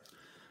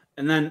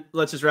 And then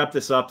let's just wrap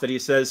this up that he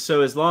says,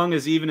 so as long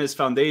as even his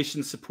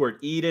foundation support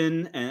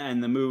Eden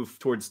and the move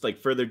towards like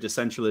further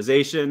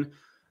decentralization,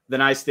 then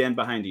I stand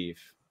behind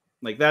Yves.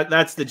 Like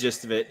that's the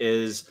gist of it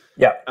is,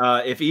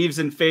 if Yves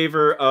in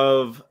favor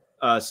of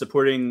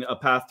supporting a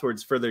path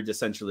towards further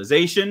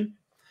decentralization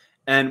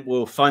and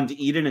will fund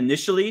Eden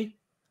initially,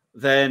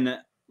 then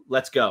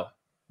let's go.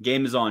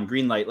 Game is on.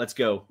 Green light. Let's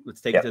go.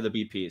 Let's take it to the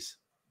BPs.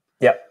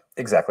 Yeah,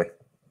 exactly.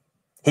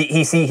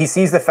 He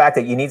sees the fact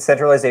that you need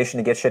centralization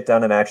to get shit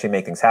done and actually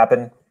make things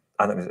happen.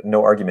 There's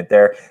no argument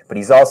there. But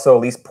he's also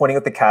at least pointing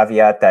out the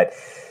caveat that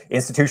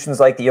institutions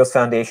like the EOS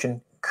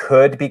Foundation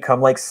could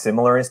become like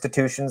similar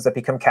institutions that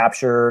become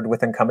captured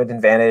with incumbent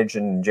advantage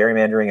and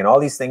gerrymandering and all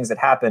these things that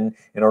happen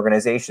in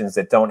organizations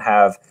that don't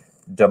have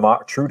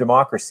true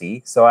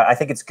democracy. So I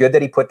think it's good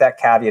that he put that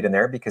caveat in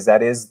there, because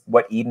that is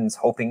what Eden's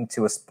hoping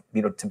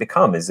to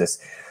become, is this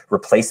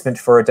replacement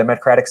for a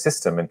democratic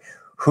system. And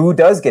who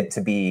does get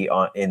to be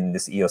in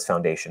this EOS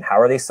Foundation?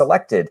 How are they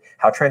selected?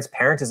 How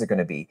transparent is it going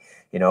to be?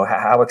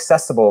 How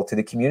accessible to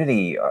the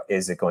community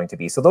is it going to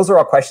be? So those are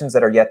all questions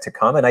that are yet to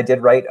come. And I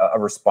did write a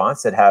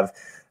response that have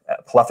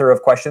a plethora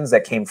of questions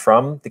that came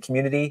from the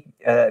community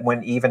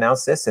when Yves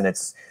announced this. And they're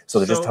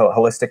just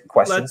holistic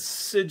questions.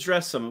 Let's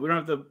address some. We don't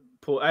have to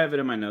pull. I have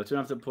it in my notes. We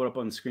don't have to pull it up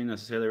on the screen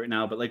necessarily right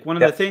now. But like one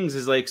of the things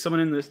is like someone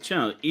in this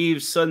channel,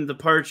 Yves' sudden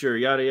departure,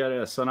 yada,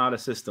 yada, Sonata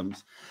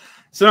Systems.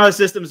 Sonata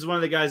Systems is one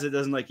of the guys that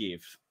doesn't like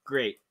Yves.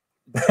 Great.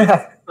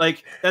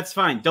 Like, that's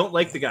fine. Don't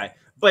like the guy.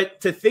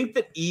 But to think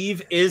that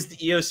Yves is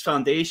the EOS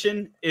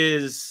Foundation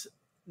is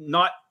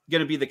not going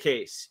to be the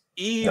case.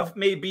 Yves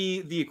may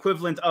be the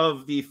equivalent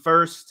of the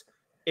first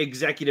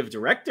executive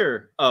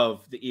director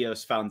of the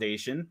EOS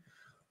Foundation,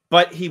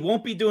 but he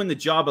won't be doing the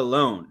job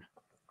alone.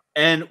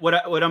 And what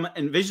I'm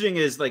envisioning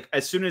is, like,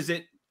 as soon as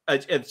it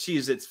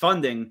achieves its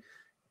funding,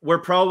 we're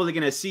probably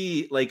going to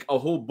see like a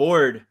whole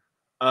board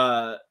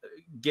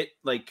get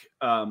like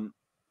I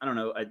don't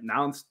know,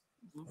 announced,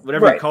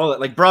 whatever you call it,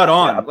 like brought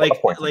on,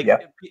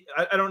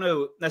 I don't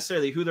know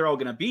necessarily who they're all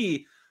going to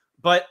be,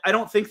 but I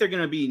don't think they're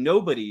going to be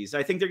nobodies.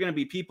 I think they're going to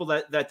be people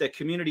that the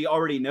community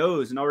already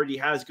knows and already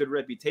has good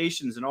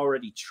reputations and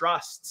already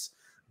trusts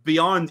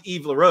beyond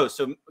Yves LaRose.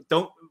 So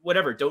don't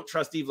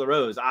trust Yves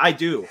LaRose. I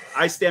do.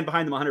 I stand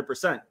behind them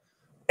 100%.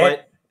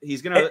 But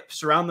he's going to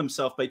surround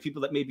himself by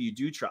people that maybe you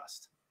do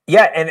trust.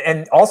 Yeah,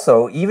 and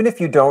also, even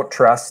if you don't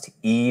trust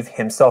Eve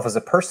himself as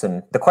a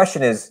person, the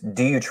question is,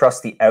 do you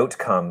trust the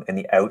outcome and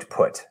the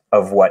output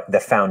of what the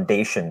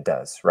foundation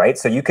does, right?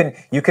 So you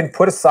can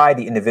put aside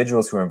the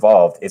individuals who are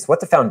involved. It's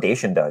what the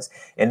foundation does.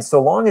 And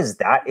so long as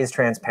that is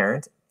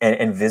transparent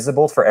and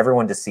visible for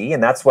everyone to see,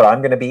 and that's what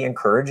I'm going to be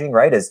encouraging,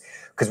 right? Is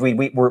because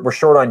we're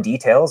short on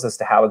details as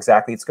to how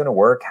exactly it's going to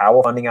work, how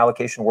will funding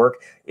allocation work?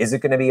 Is it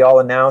going to be all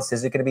announced?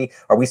 Is it going to be,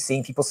 are we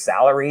seeing people's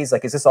salaries?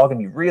 Like, is this all going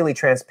to be really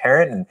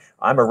transparent? And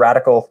I'm a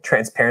radical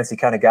transparency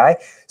kind of guy.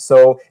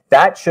 So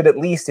that should, at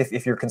least,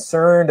 if you're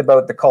concerned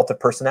about the cult of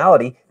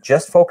personality,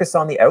 just focus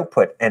on the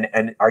output.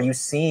 And are you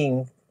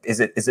seeing, is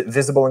it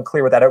visible and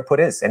clear what that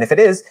output is? And if it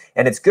is,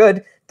 and it's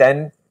good,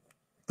 then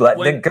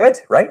then good,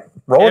 right?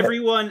 Roll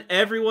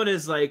everyone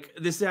is like,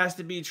 this has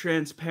to be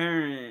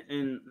transparent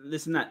and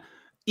this and that.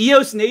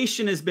 EOS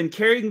Nation has been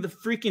carrying the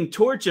freaking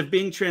torch of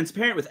being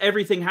transparent with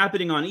everything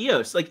happening on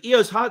EOS, like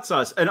EOS Hot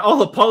Sauce. And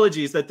all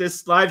apologies that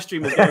this live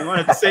stream is going on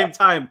at the same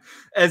time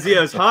as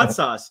EOS Hot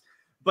Sauce,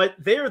 but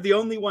they're the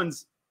only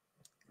ones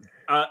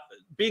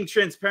being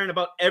transparent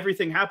about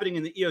everything happening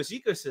in the EOS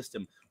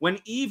ecosystem. When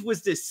Eve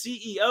was the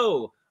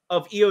CEO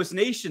of EOS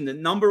Nation, the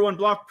 #1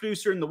 block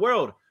producer in the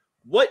world,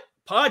 what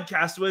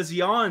podcast was he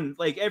on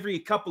like every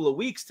couple of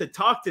weeks to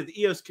talk to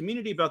the EOS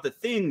community about the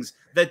things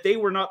that they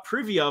were not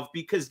privy of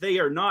because they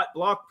are not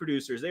block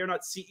producers? They are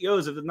not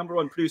CEOs of the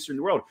 #1 producer in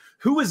the world.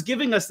 Who was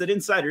giving us that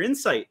insider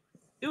insight?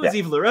 It was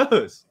Yves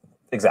LaRose.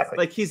 Exactly.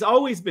 Like, he's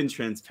always been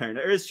transparent,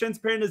 or as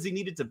transparent as he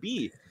needed to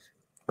be.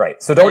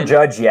 Right. So don't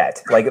judge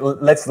yet. Like,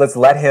 let's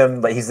let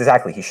him, like,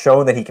 he's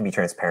shown that he can be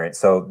transparent.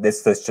 So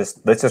let's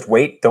just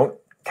wait. Don't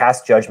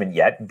cast judgment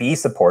yet. Be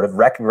supportive.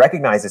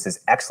 Recognize this is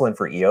excellent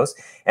for EOS,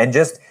 and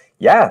just,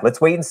 yeah, let's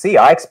wait and see.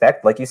 I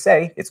expect, like you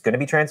say, it's going to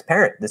be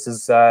transparent. This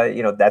is,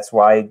 that's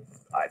why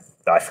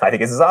I think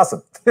this is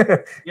awesome.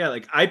 Yeah,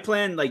 like, I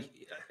plan, like,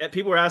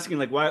 people were asking,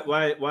 like,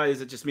 why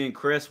is it just me and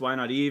Chris? Why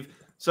not Eve?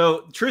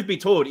 So, truth be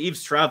told,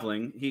 Eve's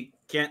traveling. He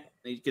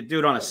could do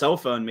it on a cell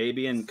phone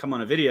maybe and come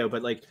on a video,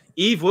 but like,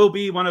 Eve will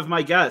be one of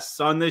my guests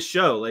on this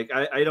show. Like,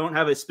 I don't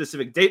have a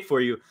specific date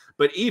for you,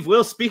 but Eve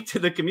will speak to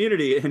the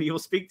community, and he will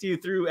speak to you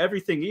through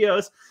everything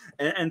EOS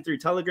and through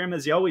Telegram,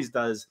 as he always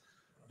does.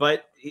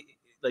 But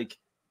like,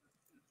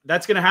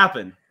 that's going to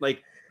happen.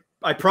 Like,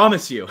 I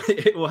promise you,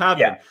 it will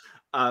happen. Yeah.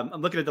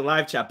 I'm looking at the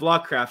live chat,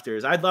 Block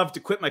Crafters. I'd love to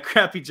quit my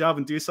crappy job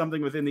and do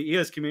something within the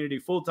EOS community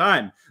full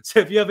time. So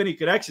if you have any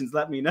connections,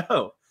 let me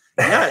know.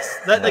 Yes,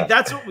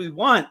 that's what we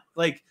want.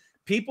 Like,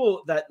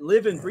 people that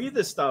live and breathe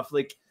this stuff.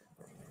 Like,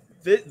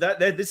 this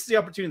is the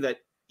opportunity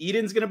that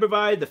Eden's going to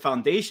provide. The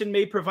foundation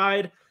may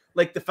provide.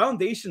 Like, the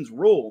foundation's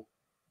role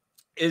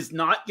is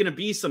not going to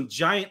be some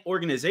giant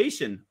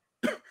organization.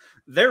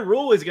 Their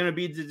role is going to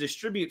be to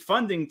distribute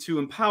funding to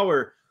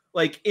empower,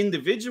 like,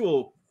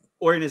 individual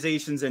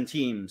organizations and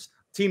teams.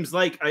 Teams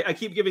like, I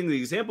keep giving the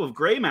example of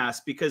Grey Mass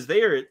because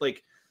they are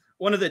like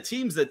one of the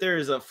teams that there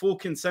is a full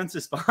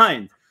consensus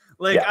behind.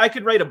 Like, I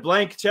could write a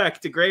blank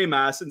check to Grey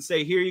Mass and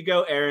say, here you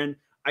go, Aaron.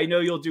 I know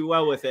you'll do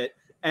well with it.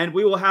 And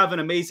we will have an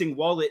amazing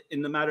wallet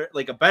in the matter,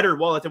 like a better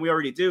wallet than we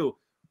already do.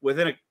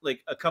 Within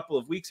a couple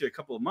of weeks or a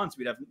couple of months,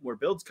 we'd have more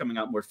builds coming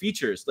out, more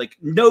features, like,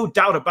 no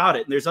doubt about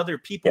it. And there's other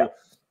people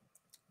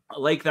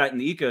like that in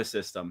the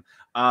ecosystem.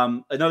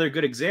 Another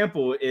good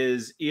example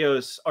is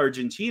EOS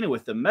Argentina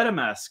with the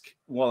MetaMask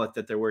wallet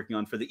that they're working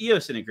on for the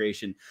EOS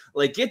integration.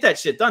 Like, get that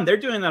shit done. They're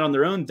doing that on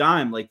their own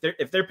dime. Like,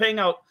 if they're paying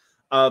out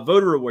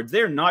voter rewards,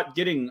 they're not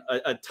getting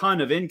a ton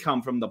of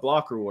income from the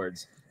block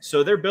rewards.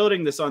 So they're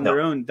building this on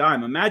their own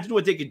dime. Imagine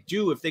what they could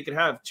do if they could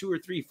have 2 or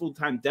 3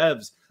 full-time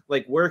devs,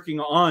 like, working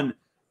on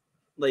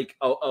like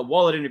a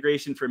wallet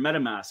integration for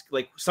MetaMask,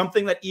 like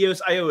something that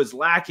EOS.io is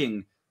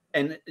lacking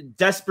and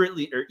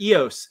desperately, or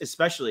EOS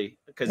especially,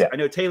 because I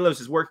know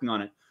Talos is working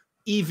on it.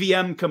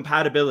 EVM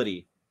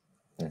compatibility.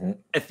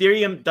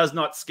 Ethereum does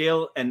not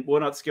scale and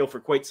will not scale for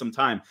quite some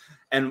time.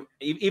 And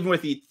even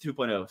with ETH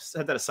 2.0,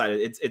 set that aside,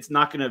 it's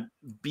not going to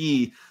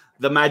be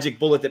the magic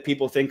bullet that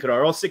people think it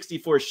are. All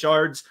 64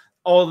 shards,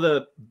 all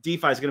the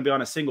DeFi is going to be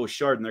on a single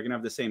shard, and they're going to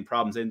have the same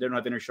problems. And they don't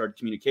have inter-shard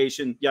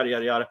communication, yada,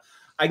 yada, yada.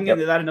 I can get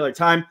into that another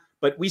time,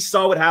 but we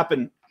saw what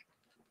happened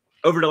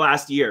over the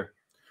last year.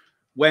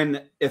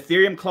 When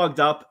Ethereum clogged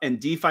up and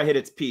DeFi hit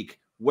its peak,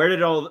 where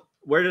did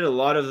a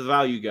lot of the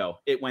value go?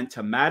 It went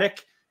to Matic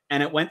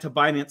and it went to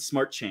Binance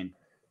Smart Chain.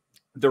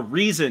 The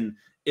reason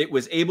it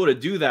was able to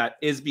do that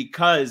is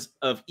because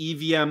of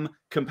EVM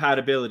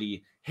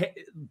compatibility.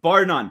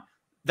 Bar none.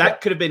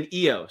 That could have been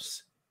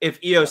EOS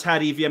if EOS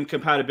had EVM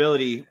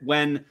compatibility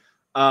when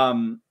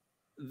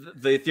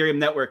the Ethereum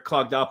network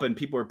clogged up and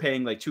people were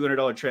paying like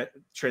 $200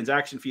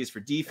 transaction fees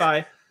for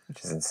DeFi.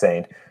 Which is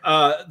insane.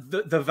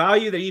 The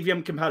value that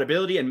EVM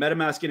compatibility and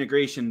MetaMask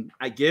integration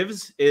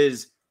gives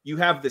is you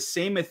have the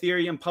same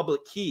Ethereum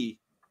public key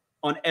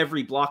on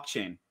every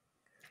blockchain.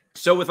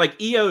 So with like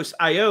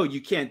EOS.io,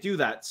 you can't do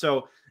that.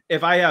 So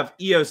if I have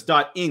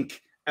EOS.inc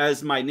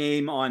as my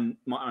name on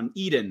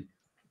Eden,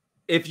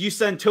 if you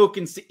send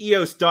tokens to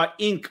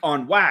EOS.inc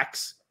on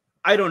Wax,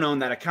 I don't own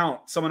that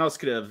account. Someone else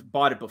could have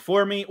bought it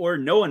before me, or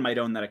no one might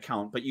own that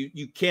account, but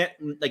you can't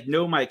like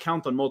know my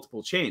account on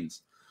multiple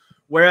chains.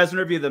 Whereas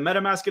whenever you have the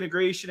MetaMask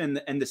integration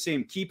and the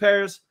same key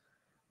pairs,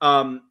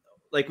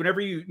 like whenever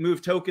you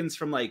move tokens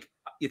from like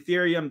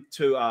Ethereum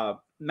to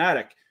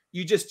Matic,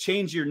 you just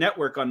change your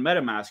network on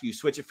MetaMask. You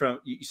switch it from,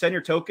 you send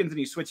your tokens and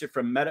you switch it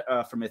from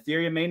from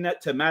Ethereum mainnet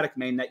to Matic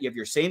mainnet. You have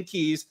your same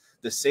keys,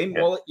 the same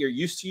wallet you're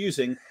used to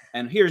using,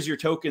 and here's your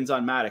tokens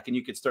on Matic, and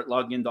you could start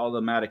logging into all the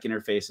Matic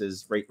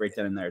interfaces right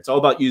then and there. It's all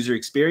about user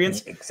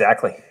experience.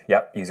 Exactly.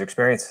 Yep. User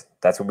experience.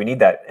 That's what we need.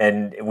 That,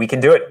 and we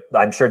can do it.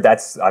 I'm sure that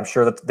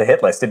the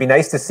hit list. It'd be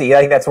nice to see. I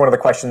think that's one of the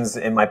questions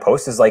in my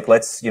post is like,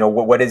 let's,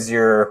 what is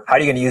your, how are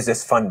you going to use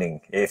this funding?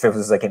 If it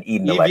was like an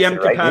Eden election,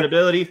 EVM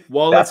compatibility, right?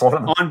 Wallets,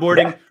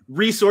 onboarding, yeah.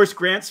 Resource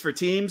grants for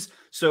teams.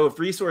 So if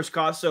resource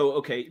costs,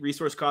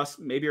 resource costs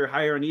maybe are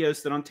higher on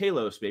EOS than on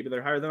Talos. Maybe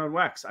they're higher than on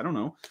Wax. I don't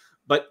know.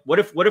 But what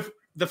if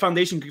the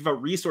foundation could give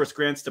out resource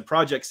grants to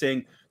projects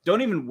saying,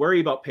 don't even worry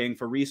about paying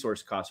for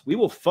resource costs. We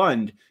will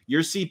fund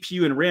your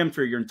CPU and RAM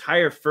for your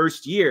entire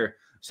first year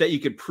so that you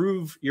could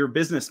prove your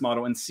business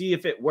model and see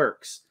if it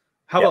works.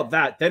 How about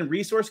that? Then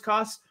resource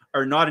costs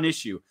are not an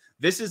issue.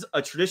 This is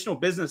a traditional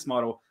business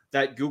model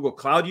that Google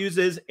Cloud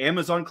uses,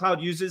 Amazon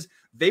Cloud uses.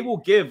 They will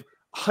give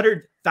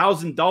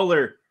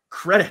 $100,000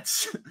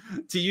 credits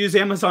to use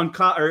Amazon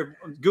Cloud or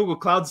Google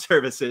Cloud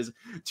services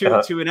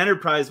to an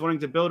enterprise wanting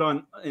to build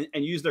on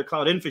and use their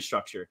cloud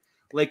infrastructure.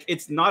 Like,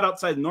 it's not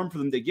outside the norm for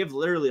them. They give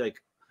literally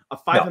like a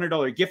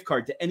 $500 gift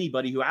card to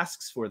anybody who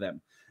asks for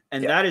them.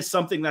 And that is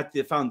something that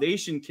the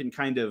foundation can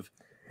kind of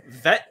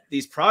vet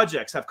these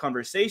projects, have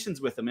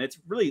conversations with them. And it's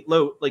really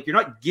low. Like, you're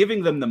not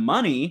giving them the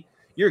money,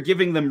 you're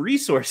giving them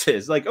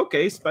resources. Like,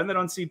 okay, spend it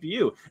on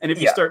CPU. And if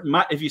you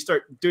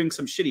start doing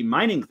some shitty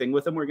mining thing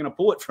with them, we're going to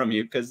pull it from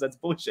you because that's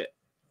bullshit.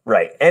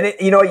 Right. And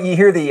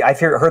I've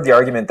heard the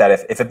argument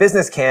that if a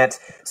business can't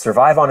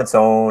survive on its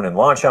own and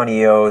launch on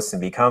EOS and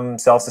become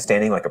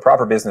self-sustaining like a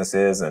proper business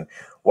is, and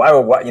why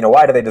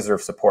do they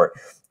deserve support?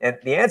 And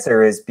the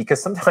answer is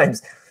because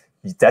sometimes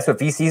that's what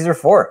VCs are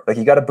for. Like,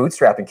 you got to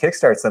bootstrap and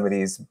kickstart some of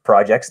these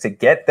projects to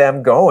get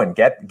them going,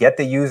 get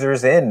the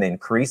users in,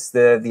 increase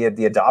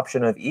the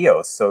adoption of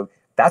EOS. So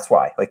that's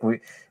why, like, we,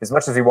 as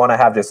much as we want to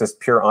have just this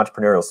pure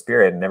entrepreneurial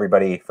spirit and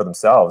everybody for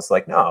themselves,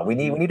 like, no, we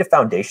need a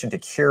foundation to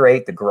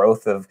curate the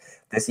growth of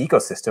this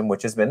ecosystem,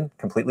 which has been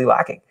completely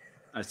lacking.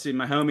 I see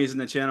my homies in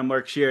the channel,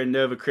 Mark Shear and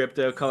Nova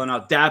Crypto, calling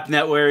out DApp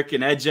Network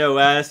and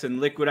EdgeOS and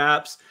Liquid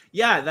Apps.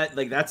 Yeah,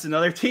 that's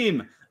another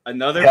team,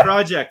 another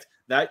project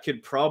that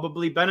could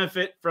probably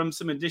benefit from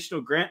some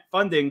additional grant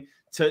funding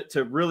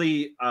to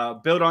really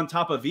build on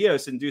top of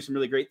EOS and do some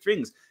really great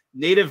things.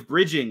 Native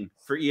bridging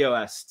for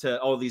EOS to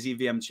all these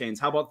EVM chains.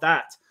 How about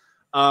that?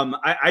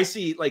 I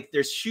see like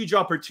there's huge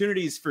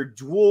opportunities for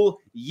dual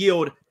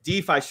yield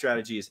DeFi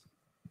strategies.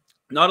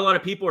 Not a lot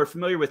of people are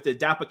familiar with the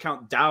DApp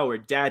account DAO or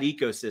DAD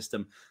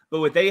ecosystem,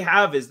 but what they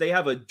have is they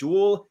have a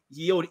dual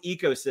yield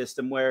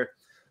ecosystem where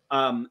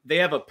they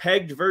have a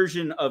pegged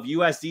version of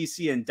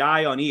USDC and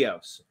DAI on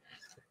EOS.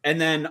 And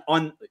then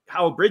on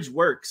how a bridge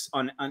works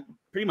on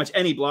pretty much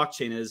any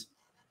blockchain is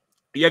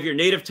you have your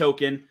native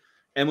token,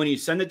 and when you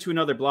send it to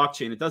another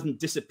blockchain, it doesn't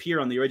disappear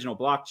on the original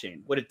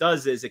blockchain. What it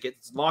does is it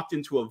gets locked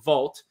into a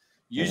vault,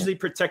 usually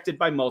protected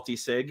by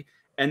multisig,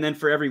 and then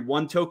for every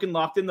one token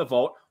locked in the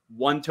vault,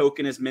 one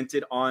token is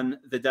minted on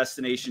the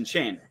destination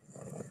chain.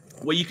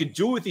 What you could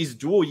do with these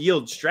dual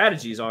yield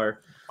strategies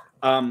are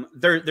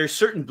there's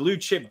certain blue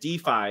chip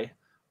DeFi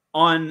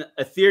on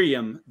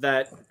Ethereum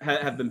that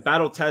have been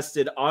battle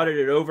tested,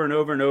 audited over and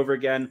over and over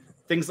again.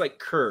 Things like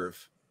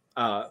Curve,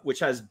 which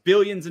has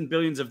billions and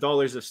billions of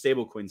dollars of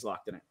stablecoins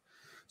locked in it.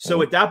 So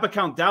what DApp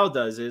account DAO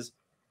does is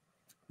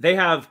they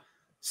have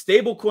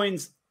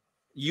stablecoins,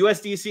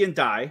 USDC and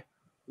DAI,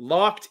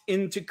 locked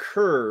into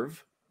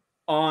Curve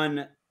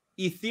on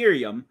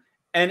Ethereum,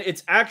 and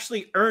it's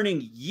actually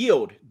earning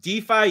yield,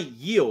 DeFi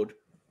yield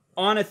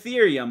on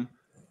Ethereum.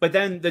 But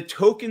then the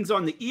tokens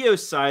on the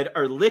EOS side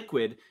are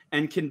liquid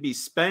and can be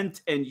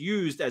spent and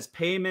used as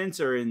payments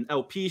or in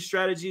LP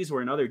strategies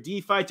or in other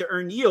DeFi to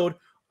earn yield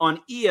on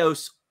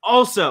EOS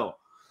also.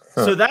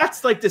 So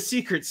that's like the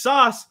secret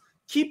sauce.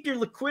 Keep your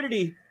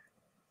liquidity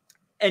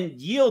and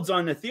yields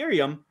on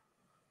Ethereum,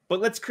 but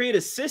let's create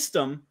a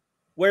system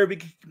where we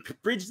can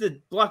bridge the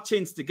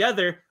blockchains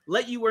together,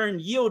 let you earn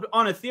yield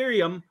on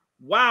Ethereum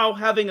while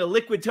having a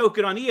liquid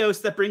token on EOS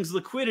that brings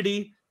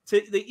liquidity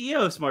to the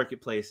EOS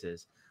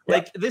marketplaces.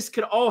 Like, this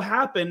could all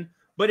happen,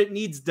 but it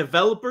needs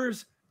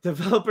developers, and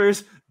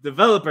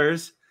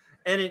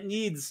it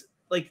needs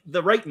like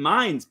the right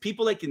minds,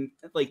 people that can,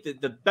 like,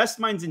 the best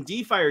minds in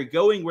DeFi are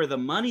going where the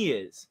money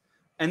is.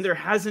 And there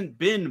hasn't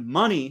been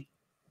money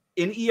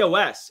in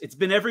EOS. It's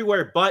been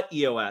everywhere but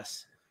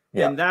EOS.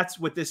 And that's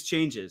what this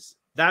changes.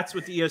 That's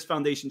what the EOS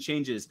Foundation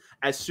changes.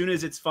 As soon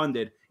as it's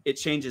funded, it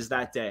changes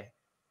that day.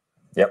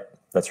 Yep,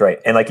 that's right.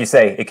 And like you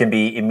say, it can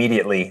be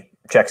immediately,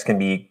 checks can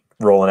be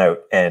rolling out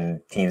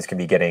and teams can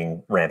be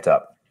getting ramped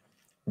up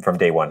from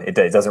day one. It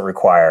doesn't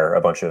require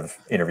a bunch of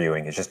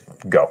interviewing. It's just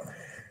go.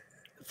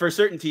 For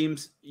certain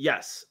teams,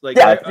 yes. Like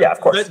yeah,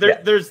 of course.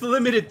 There's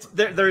limited.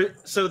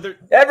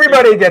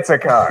 Everybody gets a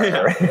car.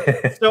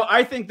 Yeah. So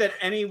I think that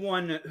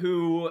anyone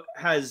who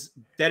has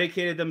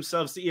dedicated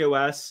themselves to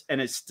EOS and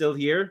is still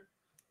here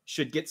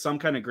should get some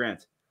kind of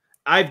grant.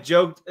 I've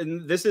joked,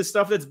 and this is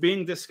stuff that's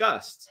being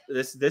discussed.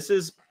 This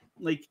is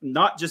like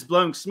not just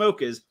blowing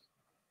smoke. Is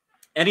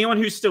anyone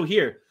who's still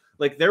here,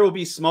 like there will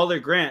be smaller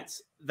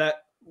grants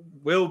that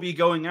will be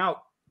going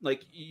out.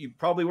 Like you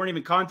probably weren't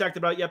even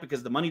contacted about yet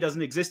because the money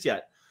doesn't exist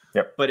yet.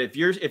 Yep. But if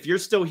you're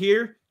still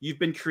here, you've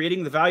been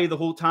creating the value the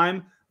whole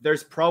time.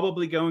 There's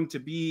probably going to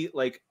be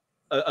like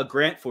a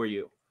grant for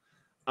you.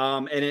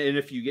 And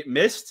if you get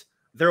missed,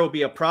 there will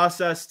be a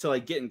process to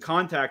like get in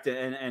contact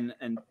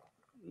and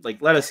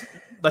like let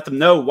them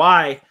know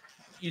why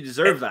you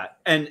deserve that.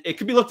 And it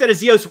could be looked at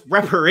as EOS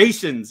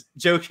reparations,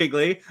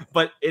 jokingly,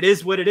 but it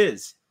is what it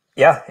is.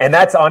 Yeah, and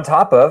that's on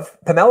top of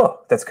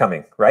Pomelo that's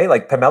coming, right?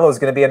 Like Pomelo is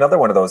going to be another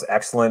one of those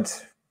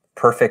excellent,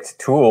 perfect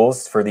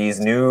tools for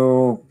these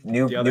new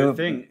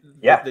thing.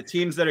 Yeah, the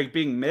teams that are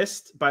being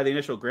missed by the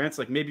initial grants,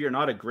 like maybe you're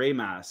not a gray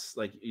mass,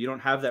 like you don't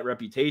have that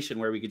reputation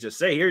where we could just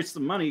say, here's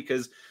some money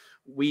because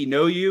we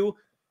know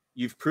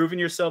you've proven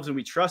yourselves and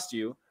we trust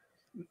you.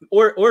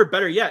 Or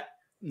better yet,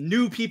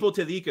 new people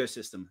to the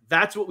ecosystem.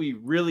 That's what we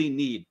really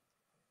need.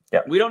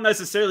 Yeah, we don't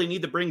necessarily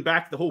need to bring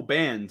back the whole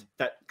band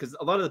because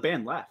a lot of the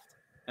band left.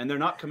 And they're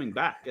not coming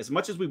back. As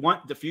much as we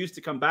want Diffuse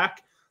to come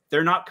back,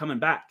 they're not coming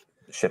back.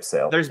 Ship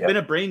sail. There's been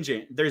a brain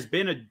drain. There's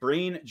been a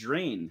brain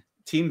drain.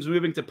 Teams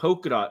moving to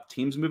Polkadot,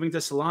 teams moving to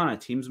Solana,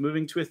 teams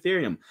moving to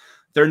Ethereum.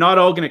 They're not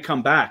all going to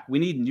come back. We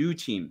need new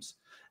teams.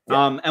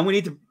 Yeah. And we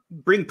need to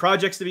bring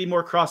projects to be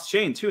more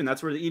cross-chain too. And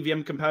that's where the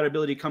EVM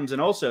compatibility comes in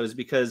also, is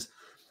because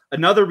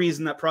another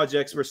reason that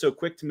projects were so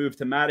quick to move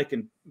to Matic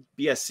and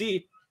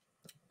BSC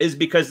is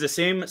because the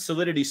same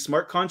Solidity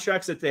smart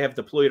contracts that they have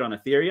deployed on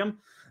Ethereum,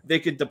 they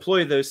could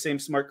deploy those same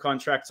smart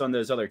contracts on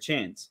those other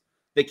chains.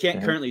 They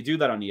can't currently do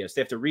that on EOS.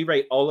 They have to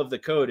rewrite all of the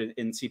code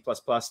in C++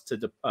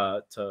 to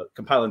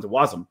compile into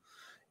WASM.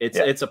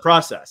 It's a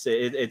process.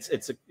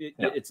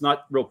 It's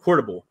not real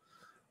portable,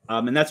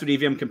 and that's what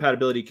EVM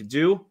compatibility could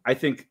do. I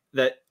think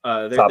that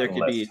there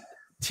could be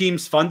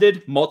teams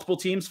funded, multiple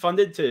teams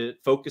funded to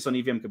focus on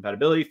EVM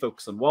compatibility,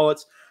 focus on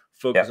wallets,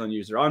 focus on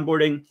user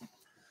onboarding.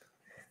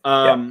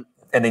 And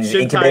then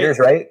incubators,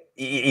 right?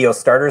 EOS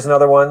Starter is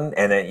another one,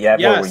 and then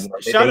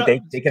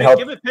they can help.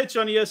 Give a pitch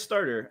on EOS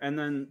Starter, and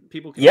then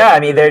people can. Yeah, I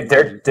mean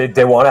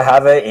they want to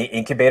have an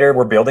incubator.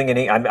 We're building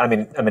I'm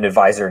an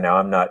advisor now.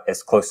 I'm not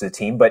as close to the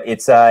team, but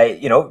it's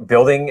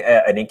building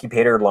an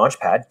incubator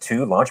launchpad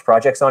to launch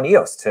projects on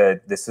EOS.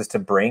 This is to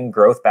bring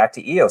growth back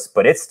to EOS,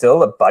 but it's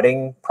still a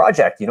budding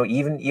project.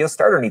 Even EOS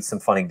Starter needs some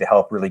funding to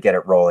help really get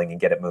it rolling and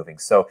get it moving.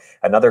 So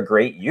another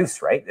great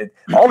use, right?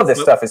 All of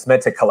this stuff is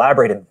meant to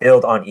collaborate and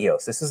build on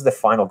EOS. This is the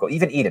final goal.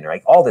 Even Eden,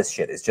 right? All this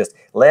shit is just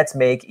let's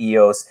make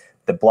EOS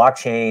the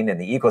blockchain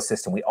and the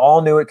ecosystem we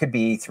all knew it could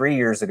be 3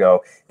 years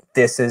ago.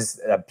 This is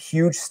a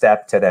huge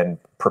step to then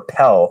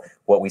propel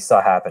what we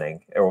saw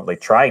happening, or like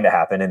trying to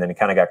happen, and then it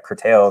kind of got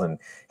curtailed and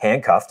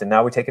handcuffed, and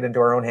now we take it into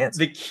our own hands.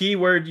 The key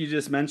word you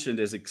just mentioned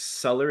is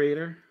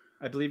accelerator,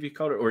 I believe you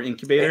called it, or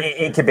incubator.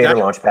 Incubator,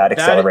 launchpad,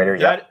 accelerator.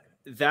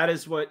 That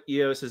is what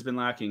EOS has been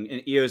lacking,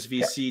 and EOS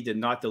VC did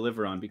not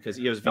deliver on, because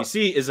EOS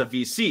VC is a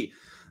VC.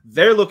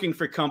 They're looking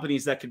for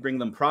companies that could bring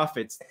them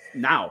profits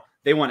now.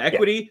 They want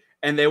equity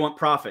and they want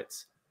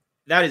profits.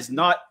 That is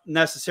not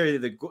necessarily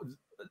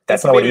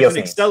that's not what EOS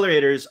and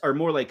accelerators are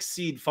more like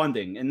seed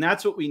funding. And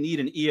that's what we need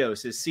in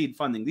EOS is seed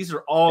funding. These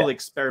are all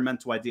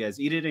experimental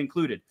ideas, Eden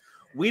included.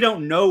 We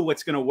don't know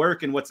what's going to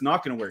work and what's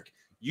not going to work.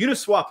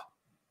 Uniswap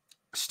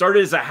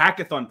started as a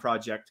hackathon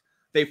project.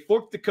 They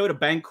forked the code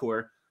of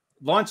Bancor,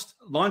 launched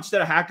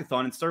at a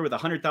hackathon and started with a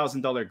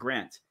 $100,000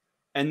 grant.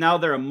 And now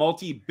they're a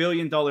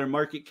multi-billion-dollar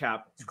market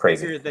cap,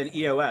 bigger than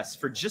EOS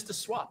for just a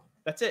swap.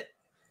 That's it.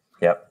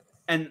 Yep.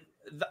 And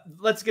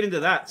let's get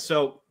into that.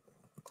 So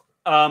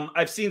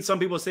I've seen some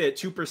people say that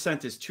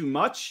 2% is too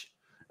much,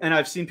 and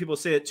I've seen people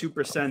say that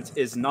 2%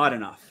 is not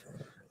enough.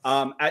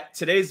 At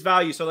today's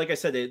value, so like I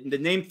said, the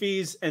name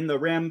fees and the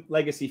RAM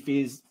legacy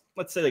fees,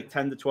 let's say like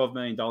 $10 to $12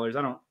 million.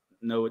 I don't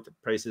know what the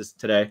price is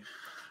today.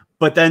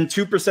 But then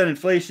 2%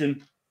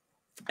 inflation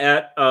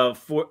at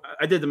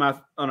I did the math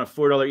on a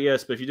 $4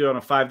 EOS, but if you do it on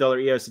a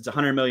 $5 EOS, it's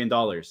 $100 million.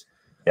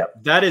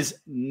 Yep. That is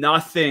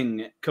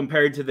nothing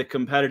compared to the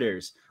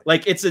competitors.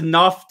 Like, it's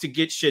enough to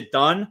get shit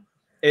done.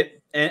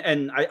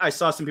 And I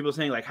saw some people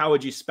saying, like, how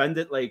would you spend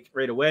it like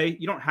right away?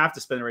 You don't have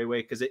to spend it right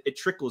away because it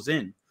trickles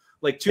in.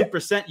 Like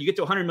 2%, you get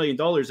to $100 million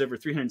over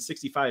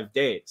 365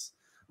 days.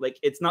 Like,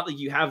 it's not like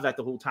you have that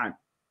the whole time.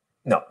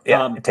 No,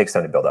 it takes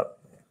time to build up.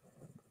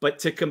 But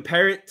to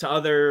compare it to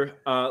other,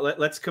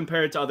 let's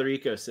compare it to other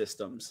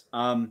ecosystems.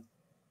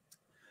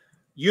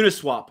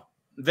 Uniswap,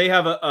 they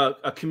have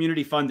a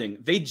community funding.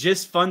 They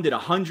just funded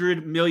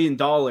 $100 million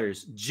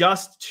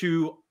just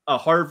to a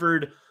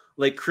Harvard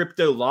like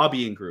crypto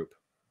lobbying group,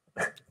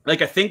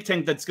 like a think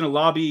tank that's going to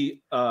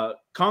lobby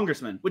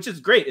congressmen, which is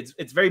great.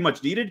 It's very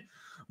much needed.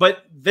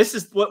 But this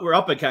is what we're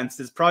up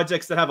against: is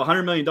projects that have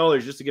 $100 million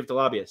just to give to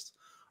lobbyists.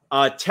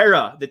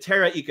 Terra, the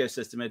Terra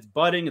ecosystem, it's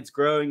budding, it's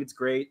growing, it's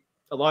great.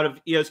 A lot of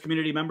EOS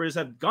community members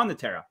have gone to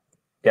Terra.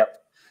 Yep.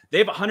 They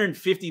have a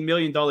 $150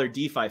 million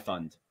DeFi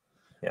fund.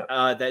 Yep.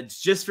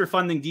 That's just for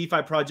funding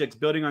DeFi projects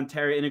building on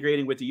Terra,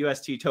 integrating with the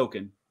UST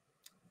token.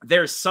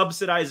 They're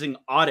subsidizing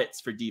audits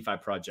for DeFi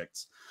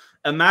projects.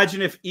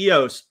 Imagine if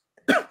EOS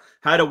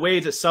had a way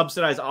to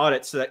subsidize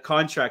audits so that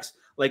contracts,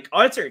 like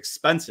audits are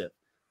expensive.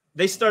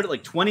 They start at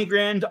like 20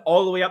 grand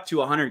all the way up to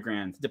 100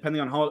 grand,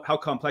 depending on how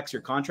complex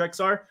your contracts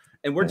are.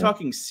 And we're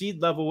talking seed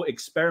level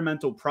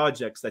experimental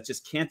projects that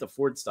just can't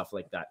afford stuff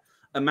like that.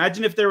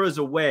 Imagine if there was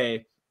a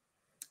way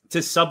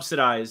to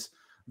subsidize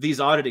these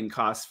auditing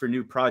costs for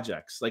new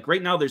projects. Like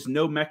right now, there's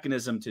no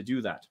mechanism to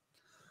do that.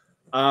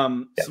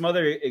 Some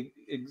other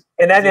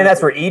and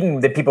that's where Eden,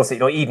 that people say,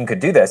 Eden could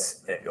do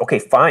this. Okay,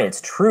 fine,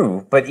 it's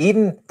true. But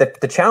Eden,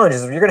 the challenge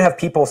is you're going to have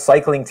people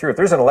cycling through. If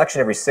there's an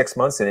election every 6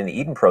 months in an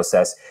Eden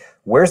process,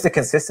 where's the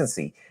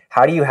consistency?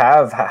 How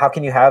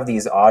can you have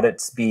these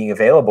audits being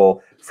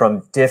available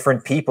from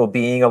different people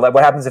being elected?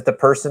 What happens if the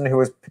person who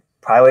is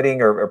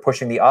piloting or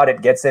pushing the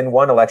audit gets in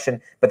one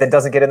election, but then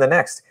doesn't get in the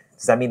next?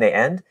 Does that mean they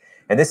end?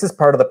 And this is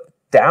part of the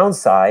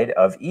downside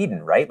of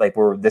Eden, right? Like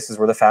this is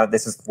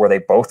where they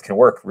both can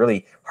work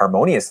really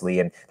harmoniously,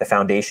 and the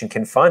foundation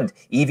can fund.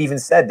 Eve even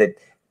said that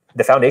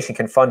the foundation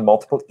can fund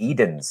multiple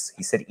Edens.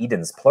 He said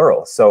Edens,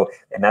 plural. So,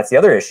 and that's the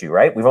other issue,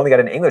 right? We've only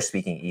got an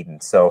English-speaking Eden.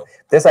 So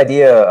this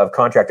idea of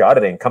contract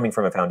auditing coming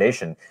from a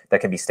foundation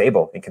that can be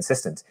stable and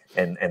consistent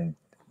and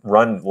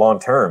run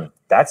long-term,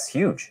 that's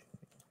huge.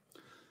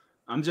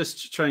 I'm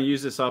just trying to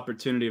use this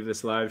opportunity of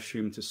this live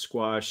stream to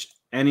squash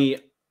any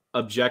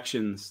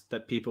objections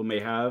that people may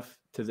have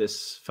to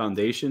this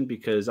foundation,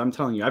 because I'm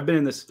telling you, I've been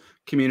in this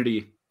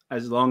community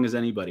as long as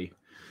anybody.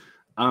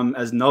 I'm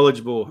as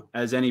knowledgeable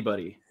as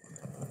anybody.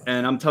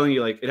 And I'm telling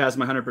you, like, it has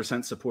my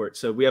 100% support.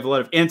 So we have a lot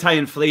of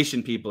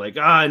anti-inflation people like,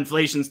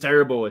 inflation's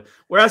terrible.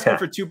 We're asking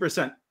for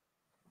 2%.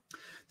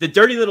 The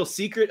dirty little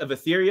secret of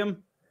Ethereum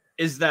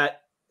is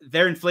that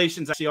their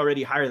inflation's actually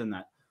already higher than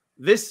that.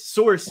 This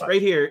source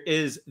right here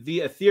is the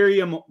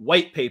Ethereum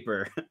white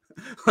paper.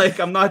 Like,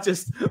 I'm not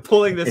just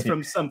pulling this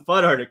from some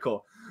FUD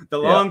article. The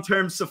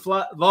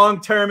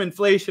long-term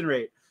inflation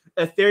rate.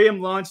 Ethereum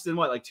launched in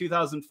what, like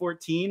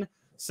 2014?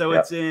 So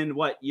it's in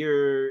what,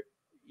 year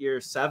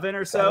 7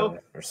 or so?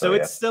 So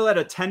it's still at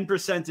a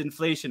 10%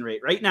 inflation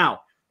rate right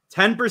now.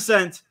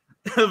 10%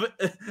 of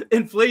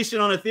inflation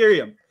on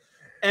Ethereum.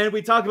 And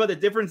we talk about the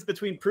difference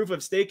between proof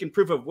of stake and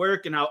proof of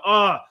work, and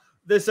how,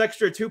 this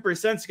extra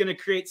 2% is going to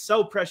create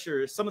sell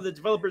pressure. Some of the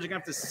developers are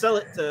going to have to sell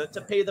it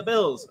to pay the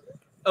bills.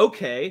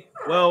 Okay,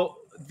 well,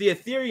 the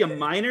Ethereum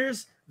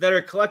miners that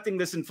are collecting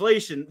this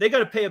inflation, they got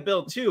to pay a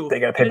bill too.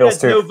 They got to pay bills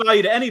too. No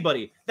value to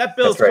anybody. That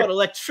bill's called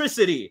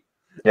electricity,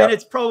 and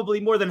it's probably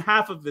more than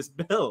half of this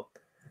bill.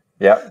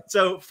 Yeah.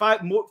 So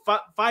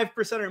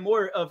 5% or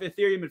more of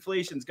Ethereum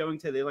inflation is going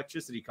to the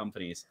electricity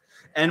companies,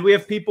 and we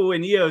have people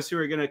in EOS who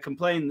are going to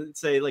complain and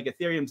say like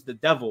Ethereum's the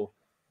devil.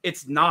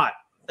 It's not.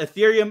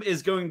 Ethereum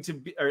is going to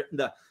be,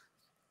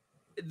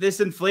 this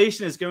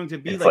inflation is going to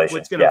be like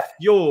what's going to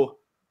fuel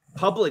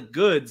public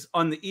goods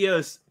on the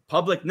EOS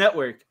public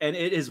network, and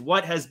it is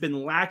what has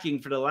been lacking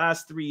for the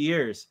last 3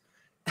 years.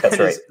 That's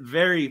right. Is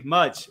very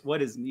much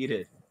what is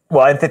needed.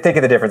 Well, and think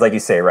of the difference, like you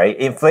say, right?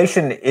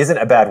 Inflation isn't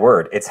a bad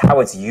word. It's how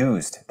it's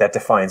used that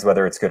defines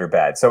whether it's good or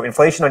bad. So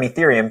inflation on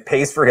Ethereum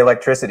pays for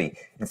electricity.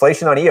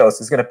 Inflation on EOS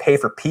is going to pay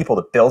for people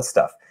to build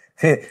stuff.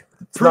 It's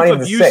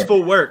proof of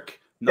useful work.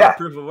 Not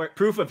proof of work.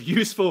 Proof of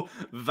useful,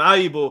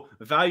 valuable,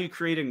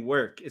 value-creating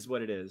work is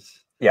what it is.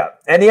 Yeah.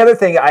 And the other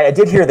thing, I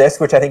did hear this,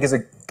 which I think is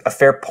a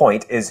fair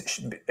point, is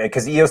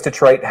because EOS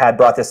Detroit had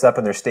brought this up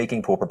in their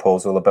staking pool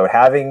proposal about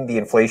having the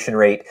inflation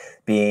rate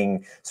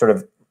being sort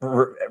of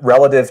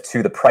relative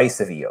to the price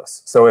of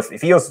EOS. So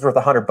if EOS is worth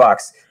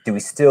 $100, do we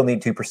still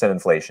need 2%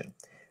 inflation?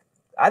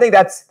 I think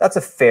that's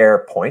a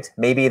fair point.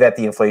 Maybe that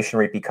the inflation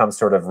rate becomes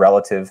sort of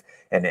relative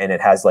and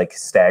it has like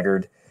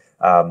staggered,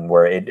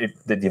 where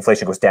the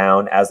inflation goes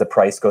down as the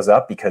price goes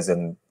up, because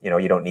then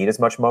you don't need as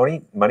much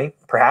money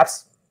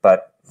perhaps.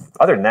 But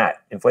other than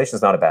that, inflation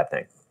is not a bad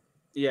thing.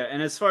 Yeah,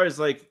 and as far as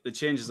like the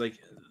changes, like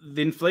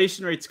the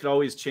inflation rates could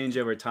always change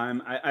over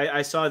time.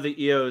 I saw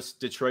the EOS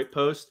Detroit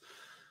post.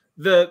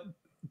 The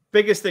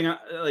biggest thing,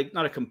 like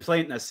not a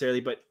complaint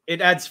necessarily, but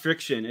it adds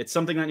friction. It's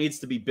something that needs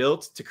to be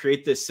built to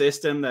create this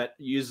system that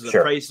uses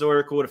a price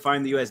oracle to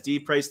find the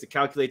USD price to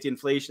calculate the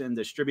inflation and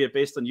distribute it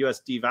based on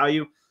USD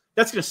value.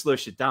 That's going to slow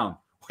shit down.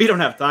 We don't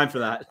have time for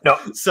that. No.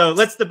 So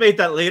let's debate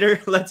that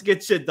later. Let's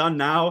get shit done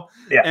now.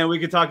 Yeah. And we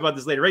can talk about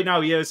this later. Right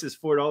now, EOS is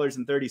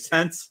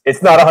 $4.30.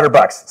 It's not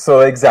 $100.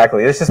 So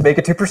exactly. Let's just make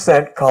it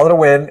 2%, call it a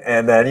win.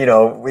 And then,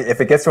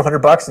 if it gets to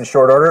 $100 in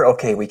short order,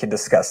 okay, we can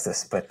discuss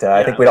this. But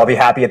I think we'd all be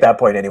happy at that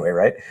point anyway,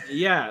 right?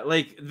 Yeah.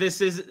 Like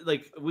this is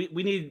like, we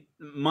need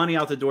money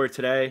out the door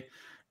today.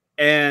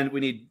 And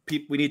we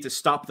need to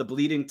stop the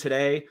bleeding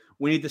today.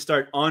 We need to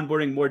start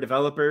onboarding more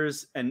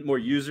developers and more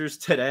users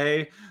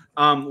today.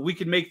 We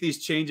can make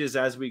these changes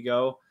as we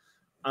go.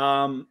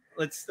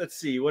 let's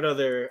see what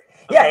other.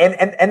 Yeah,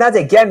 and that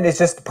again is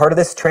just part of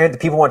this trend.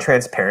 People want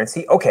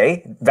transparency.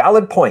 Okay,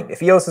 valid point.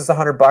 If EOS is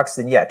 $100,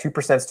 then yeah,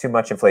 2% is too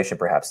much inflation,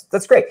 perhaps.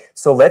 That's great.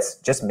 So let's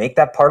just make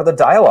that part of the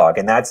dialogue,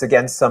 and that's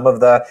again some of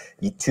the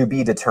to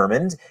be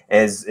determined.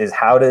 Is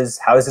how is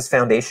this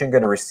foundation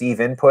going to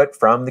receive input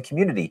from the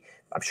community?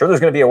 I'm sure there's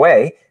going to be a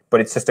way, but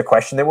it's just a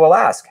question that we'll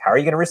ask. How are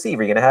you going to receive?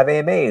 Are you going to have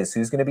AMAs?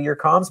 Who's going to be your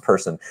comms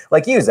person?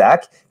 Like you,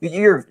 Zach,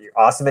 you're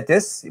awesome at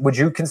this. Would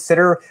you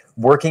consider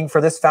working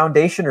for this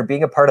foundation or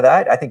being a part of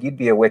that? I think you'd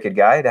be a wicked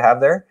guy to have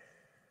there.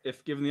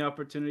 If given the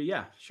opportunity,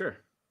 yeah, sure.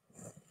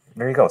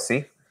 There you go.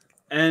 See?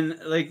 And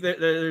like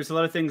there's a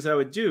lot of things I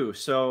would do.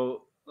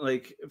 So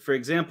like, for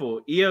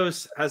example,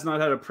 EOS has not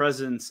had a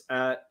presence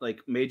at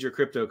like major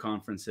crypto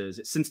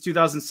conferences since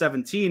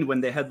 2017 when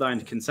they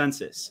headlined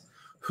Consensus.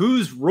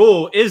 Whose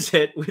role is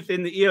it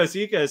within the EOS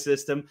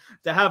ecosystem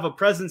to have a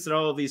presence at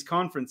all of these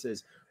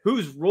conferences?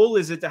 Whose role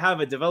is it to have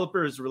a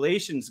developers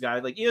relations guy?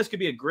 Like EOS could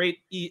be a great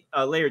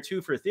layer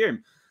 2 for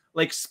Ethereum.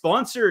 Like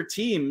sponsor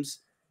teams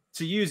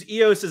to use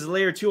EOS as a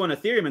layer 2 on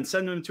Ethereum and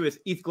send them to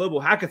ETH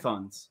Global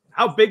hackathons.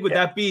 How big would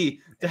that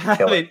be to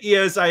have an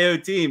EOS.io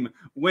team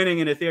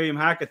winning an Ethereum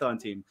hackathon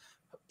team?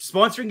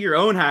 Sponsoring your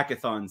own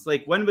hackathons.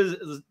 Like when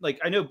was like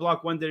I know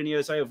Block One did an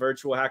EOS.io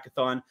virtual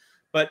hackathon.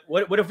 But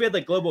what if we had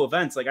like global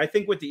events? Like I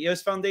think with the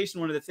EOS Foundation,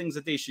 one of the things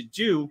that they should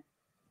do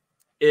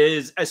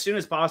is as soon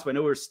as possible. I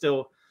know we're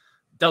still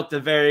Delta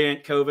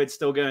variant, COVID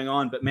still going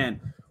on, but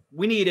man,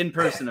 we need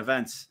in-person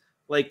events.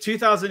 Like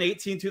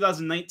 2018,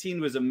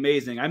 2019 was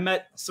amazing. I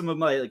met some of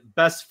my like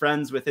best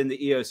friends within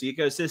the EOS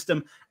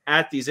ecosystem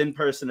at these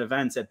in-person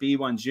events at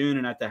B1 June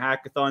and at the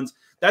hackathons.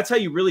 That's how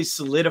you really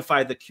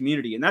solidify the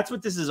community. And that's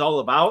what this is all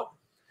about.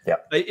 Yeah,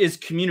 is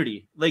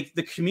community. Like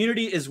the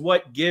community is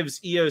what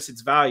gives EOS its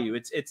value.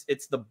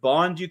 It's the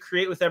bond you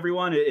create with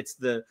everyone. It's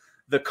the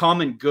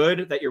common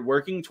good that you're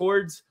working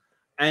towards,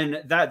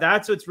 and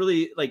that's what's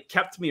really like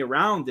kept me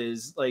around.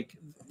 Is like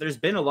there's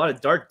been a lot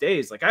of dark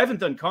days. Like I haven't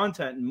done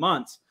content in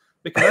months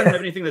because I don't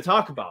have anything to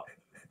talk about.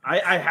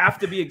 I have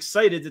to be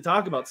excited to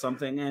talk about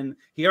something, and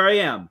here I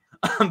am.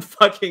 I'm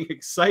fucking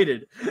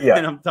excited,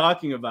 and I'm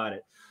talking about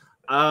it.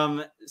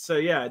 So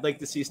yeah, I'd like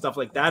to see stuff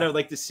like that. I'd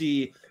like to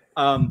see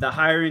the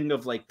hiring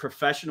of like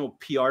professional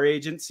PR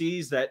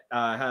agencies that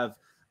have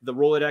the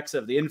Rolodex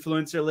of the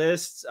influencer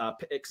lists,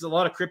 because a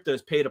lot of crypto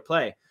is pay to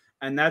play,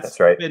 and that's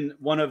been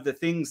one of the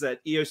things that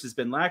EOS has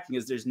been lacking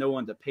is there's no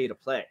one to pay to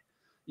play.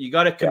 You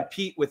got to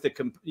compete with the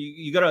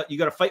you got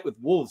to fight with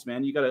wolves,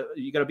 man. You got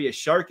to be a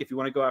shark if you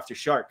want to go after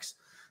sharks.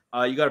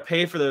 You got to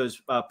pay for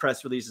those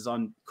press releases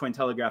on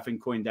Cointelegraph and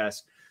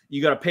CoinDesk.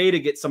 You got to pay to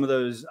get some of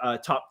those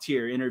top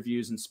tier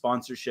interviews and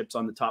sponsorships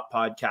on the top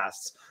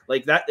podcasts.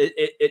 Like that,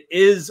 it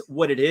is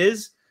what it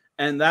is.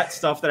 And that's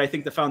stuff that I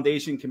think the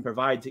foundation can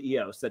provide to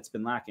EOS that's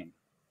been lacking.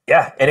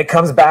 Yeah, and it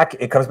comes back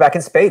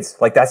in spades.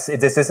 Like this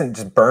isn't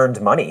just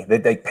burned money.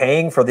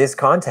 Paying for this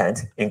content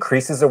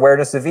increases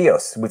awareness of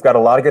EOS. We've got a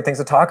lot of good things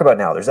to talk about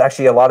now. There's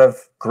actually a lot of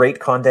great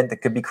content that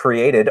could be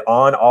created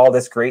on all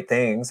these great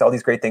things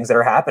that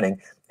are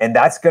happening. And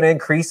that's going to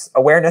increase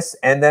awareness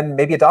and then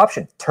maybe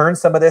adoption. Turn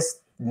some of this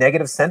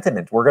negative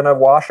sentiment. We're going to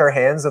wash our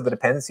hands of the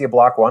dependency of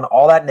Block One,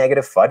 all that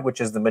negative FUD,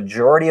 which is the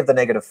majority of the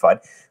negative FUD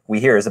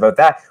we hear is about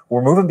that.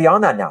 We're moving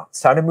beyond that now.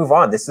 It's time to move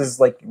on. This is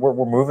like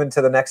we're moving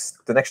to the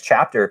next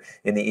chapter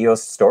in the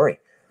EOS story.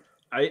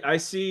 I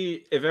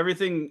see if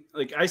everything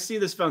like I see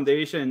this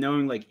foundation and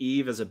knowing like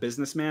Eve as a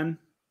businessman,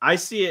 I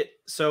see it.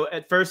 So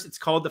at first it's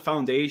called the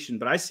foundation,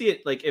 but I see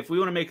it like if we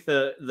want to make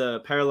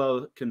the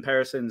parallel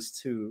comparisons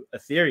to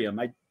Ethereum,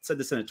 I said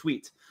this in a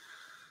tweet.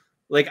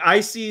 Like I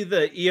see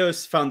the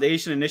EOS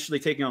Foundation initially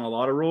taking on a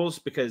lot of roles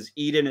because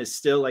Eden is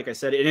still, like I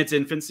said, in its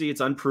infancy.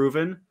 It's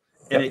unproven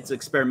and it's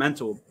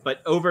experimental.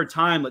 But over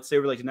time, let's say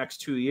over like the next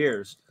 2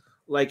 years,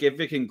 like if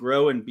it can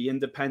grow and be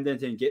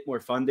independent and get more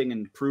funding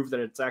and prove that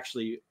it's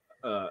actually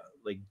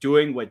like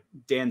doing what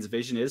Dan's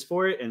vision is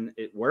for it and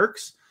it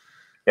works.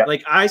 Yeah.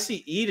 Like I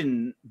see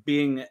Eden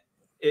being,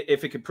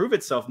 if it could prove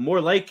itself, more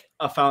like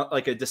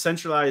a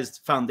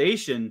decentralized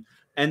foundation.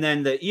 And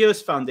then the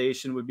EOS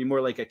Foundation would be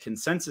more like a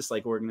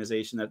consensus-like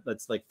organization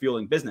that's like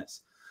fueling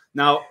business.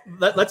 Now,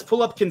 let's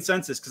pull up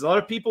Consensus because a lot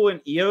of people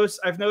in EOS,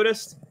 I've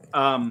noticed,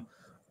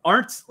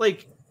 aren't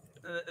like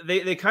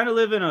they kind of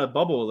live in a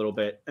bubble a little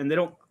bit, and they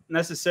don't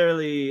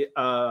necessarily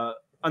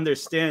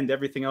understand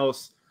everything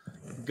else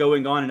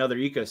going on in other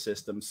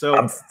ecosystems. So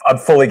I'm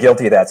fully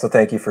guilty of that. So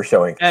thank you for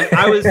showing. And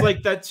I was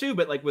like that too,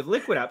 but like with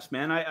Liquid Apps,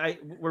 man,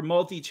 we're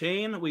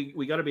multi-chain.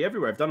 We got to be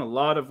everywhere. I've done a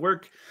lot of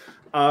work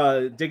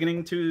digging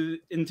into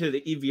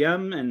the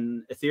EVM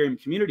and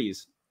Ethereum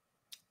communities.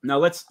 Now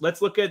let's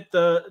look at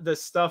the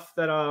stuff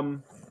that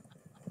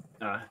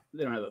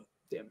they don't have a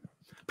damn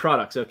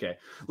products. Okay,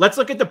 let's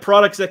look at the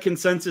products that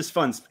Consensus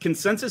funds.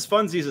 Consensus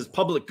funds these as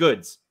public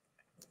goods.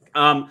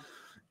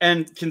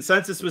 And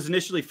Consensus was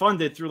initially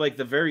funded through like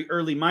the very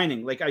early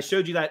mining. Like I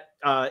showed you that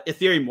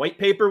Ethereum white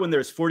paper when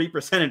there's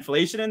 40%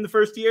 inflation in the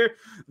first year.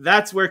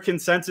 That's where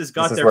Consensus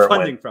got their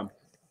funding from.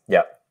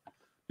 Yeah.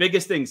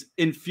 Biggest things,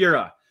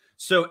 Infura.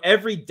 So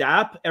every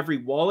dApp, every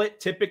wallet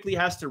typically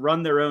has to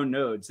run their own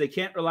nodes. They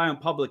can't rely on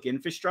public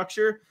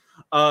infrastructure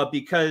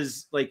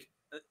because like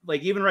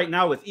even right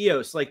now with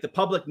EOS, like the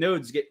public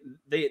nodes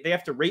they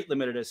have to rate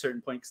limit at a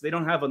certain point because they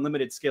don't have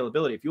unlimited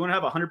scalability. If you want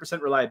to have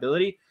 100%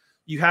 reliability,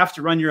 you have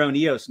to run your own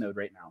EOS node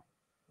right now.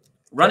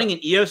 Running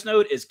an EOS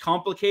node is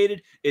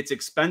complicated, it's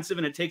expensive,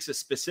 and it takes a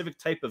specific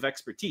type of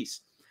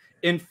expertise.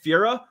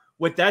 Infura,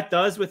 what that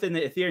does within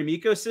the Ethereum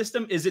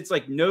ecosystem is it's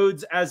like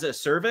nodes as a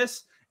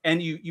service, and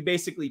you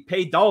basically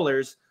pay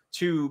dollars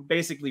to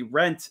basically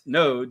rent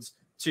nodes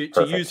to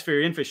use for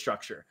your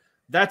infrastructure.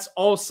 That's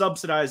all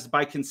subsidized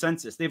by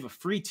Consensus. They have a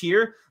free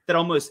tier that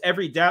almost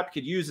every dApp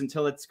could use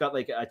until it's got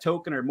like a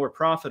token or more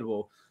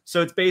profitable.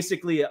 So it's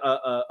basically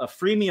a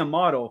freemium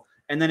model.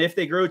 And then if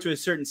they grow to a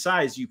certain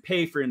size, you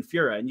pay for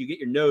Infura and you get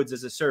your nodes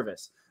as a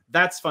service.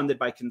 That's funded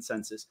by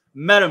Consensus.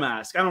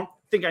 MetaMask. I don't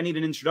think I need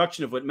an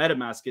introduction of what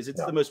MetaMask is.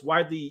 It's the most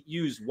widely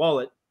used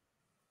wallet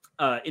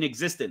in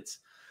existence.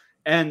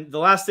 And the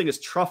last thing is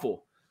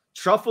Truffle.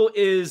 Truffle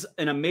is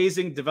an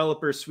amazing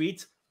developer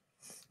suite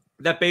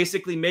that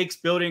basically makes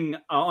building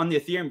on the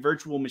Ethereum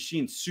virtual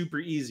machine super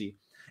easy.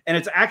 And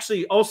it's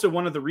actually also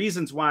one of the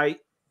reasons why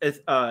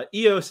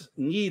EOS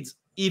needs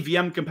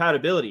EVM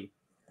compatibility.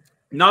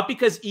 Not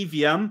because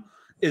EVM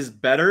is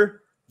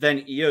better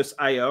than EOS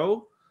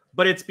IO,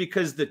 but it's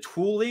because the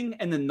tooling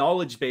and the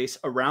knowledge base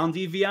around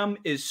EVM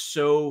is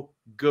so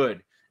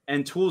good.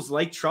 And tools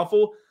like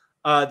Truffle,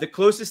 the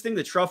closest thing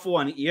to Truffle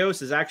on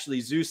EOS is actually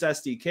Zeus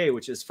SDK,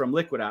 which is from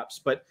Liquid Apps,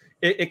 but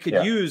it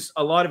could use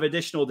a lot of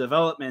additional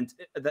development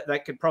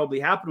that could probably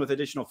happen with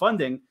additional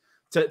funding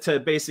to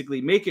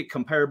basically make it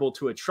comparable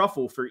to a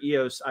Truffle for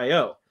EOS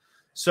IO.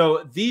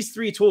 So these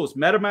three tools,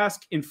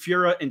 MetaMask,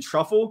 Infura, and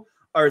Truffle,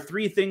 are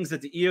three things that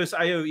the EOS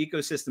IO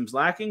ecosystem is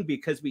lacking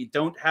because we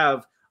don't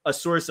have a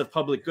source of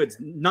public goods.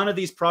 None of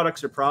these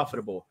products are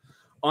profitable.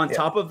 On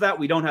top of that,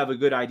 we don't have a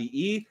good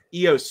IDE.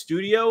 EOS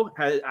Studio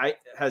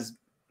has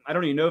I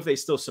don't even know if they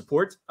still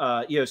support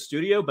EOS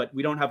Studio, but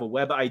we don't have a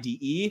web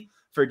IDE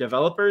for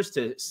developers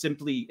to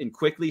simply and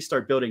quickly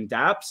start building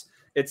dApps.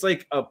 It's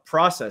like a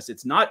process.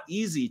 It's not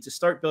easy to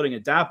start building a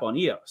dApp on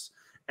EOS.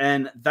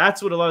 And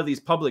that's what a lot of these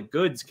public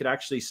goods could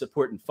actually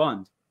support and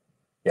fund.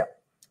 Yeah.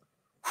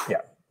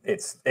 Yeah,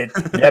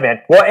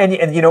 man. Well,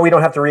 and you know, we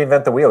don't have to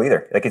reinvent the wheel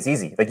either. Like, it's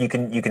easy. Like, you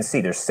can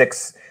see there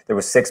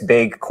was six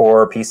big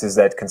core pieces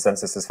that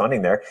Consensus is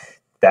funding there.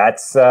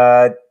 That's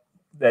that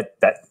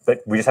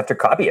we just have to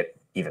copy it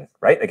even,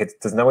 right? Like,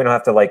 we don't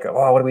have to like,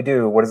 oh, what do we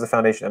do? What is the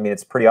foundation? I mean,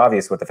 it's pretty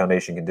obvious what the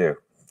foundation can do.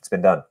 It's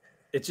been done.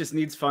 It just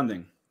needs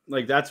funding.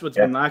 Like, that's what's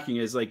been lacking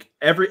is like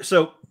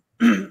so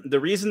the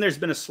reason there's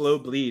been a slow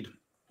bleed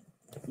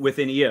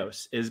within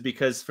EOS is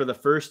because for the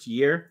first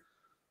year,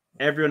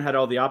 everyone had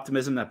all the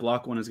optimism that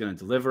Block One is going to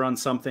deliver on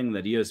something,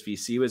 that EOS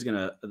VC was going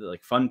to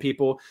like fund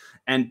people,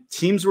 and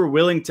teams were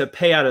willing to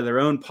pay out of their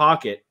own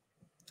pocket,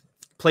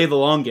 play the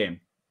long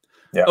game.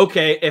 Yeah.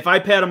 Okay, if I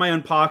pay out of my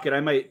own pocket,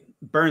 I might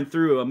burn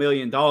through $1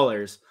 million,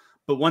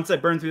 but once I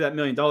burn through that $1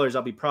 million,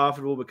 I'll be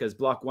profitable because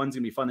Block One's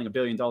going to be funding $1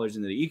 billion into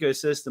the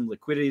ecosystem.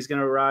 Liquidity is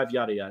going to arrive,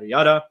 yada yada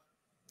yada.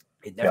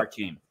 It never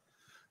came.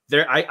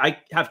 I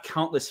have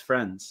countless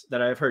friends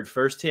that I've heard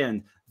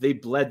firsthand. They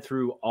bled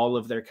through all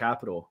of their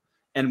capital.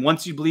 And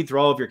once you bleed through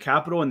all of your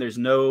capital and there's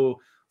no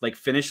like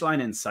finish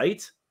line in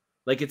sight,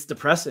 like, it's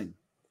depressing.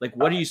 Like,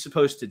 what are you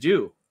supposed to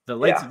do? The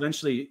lights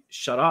eventually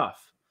shut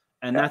off.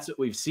 And that's what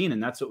we've seen.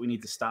 And that's what we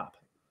need to stop.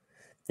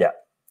 Yeah.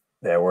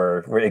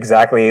 We're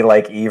exactly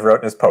like Eve wrote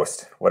in his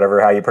post.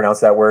 How you pronounce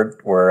that word,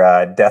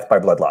 we're death by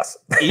blood loss.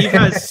 Eve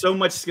has so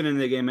much skin in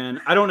the game,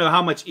 man. I don't know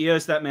how much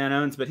EOS that man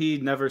owns, but he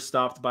never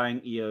stopped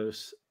buying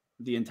EOS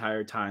the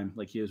entire time.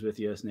 Like, he was with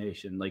EOS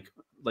Nation, like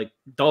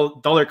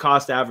dollar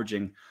cost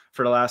averaging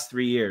for the last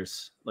 3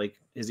 years, like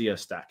his EOS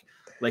stack.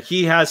 Like,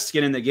 he has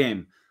skin in the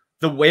game.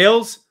 The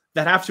whales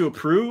that have to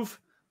approve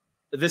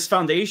this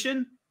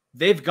foundation,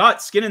 they've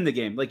got skin in the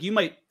game. Like, you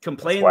might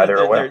complain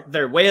that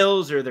they're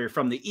whales or they're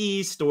from the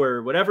East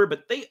or whatever,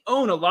 but they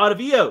own a lot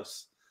of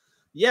EOS.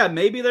 Yeah,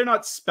 maybe they're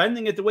not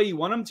spending it the way you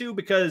want them to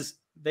because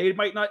they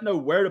might not know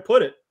where to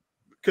put it.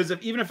 Because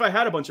even if I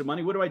had a bunch of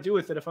money, what do I do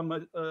with it if I'm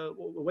a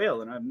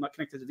whale and I'm not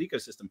connected to the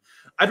ecosystem?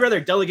 I'd rather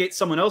delegate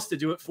someone else to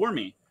do it for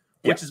me,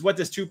 which is what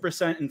this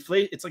 2%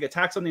 inflate. It's like a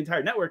tax on the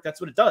entire network.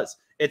 That's what it does.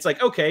 It's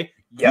like, okay,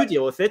 you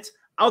deal with it.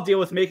 I'll deal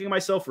with making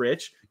myself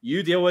rich.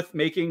 You deal with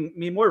making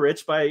me more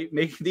rich by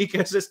making the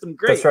ecosystem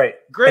great. That's right.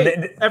 Great.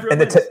 And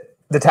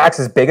the tax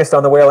is biggest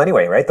on the whale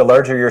anyway, right? The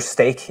larger your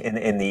stake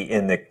in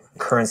the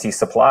currency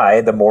supply,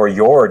 the more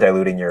you're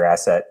diluting your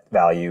asset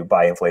value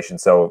by inflation.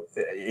 So,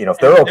 you know, if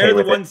they're okay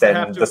with it,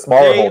 then the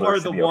smaller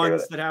holders should be okay with it. They are the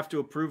ones that have to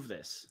approve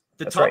this.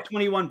 The top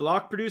 21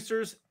 block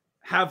producers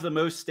have the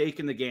most stake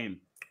in the game.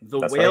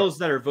 The whales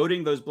that are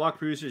voting those block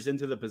producers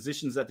into the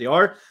positions that they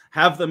are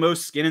have the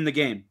most skin in the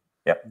game.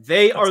 Yep.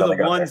 They are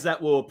the ones that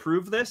will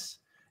approve this.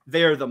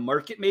 They are the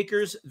market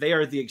makers. They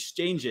are the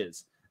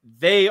exchanges.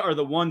 They are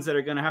the ones that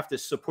are going to have to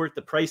support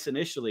the price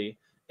initially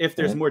if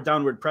there's more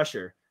downward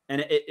pressure.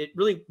 And it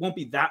really won't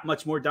be that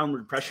much more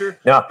downward pressure,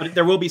 but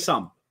there will be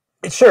some.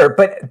 Sure,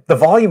 but the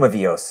volume of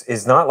EOS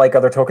is not like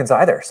other tokens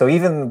either. So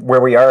even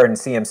where we are in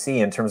CMC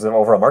in terms of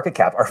overall market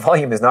cap, our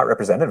volume is not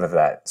representative of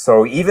that.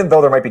 So even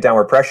though there might be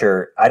downward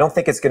pressure, I don't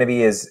think it's going to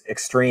be as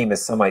extreme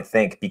as some might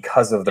think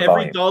because of the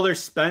volume. Every dollar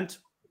spent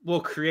will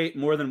create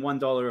more than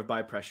 $1 of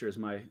buy pressure, is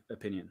my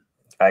opinion.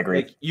 I agree.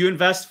 Like, you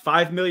invest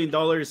 $5 million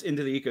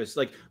into the ecosystem.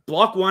 Like,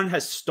 Block One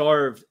has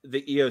starved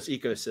the EOS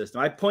ecosystem.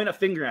 I point a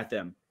finger at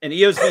them, and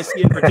EOS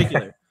VC in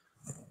particular.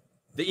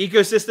 The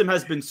ecosystem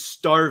has been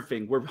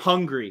starving. We're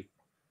hungry.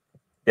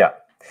 Yeah.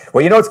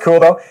 Well, you know what's cool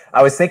though?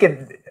 I was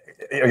thinking.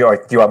 Do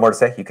you want more to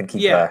say? You can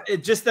keep. Yeah,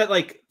 just that,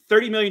 like,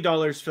 $30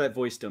 million for that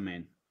voice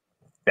domain.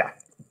 Yeah.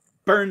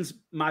 Burns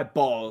my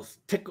balls.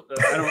 Tickle.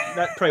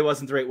 That probably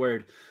wasn't the right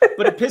word,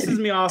 but it pisses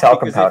me off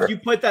because if you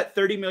put that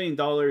 $30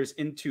 million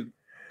into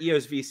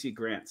EOS VC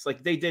grants,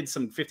 like they did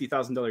some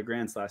 $50,000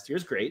 grants last year.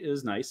 It's great. It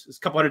was nice. It's a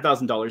couple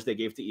 $100,000 they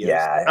gave to EOS.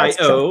 Yeah,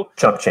 IO.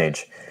 Chump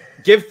change.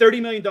 Give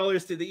 $30 million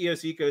to the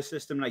EOS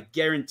ecosystem, and I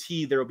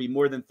guarantee there will be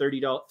more than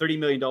 $30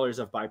 million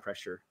of buy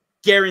pressure.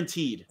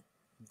 Guaranteed.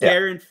 Yeah.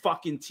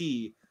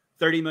 Guarantee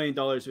 $30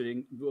 million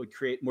would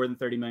create more than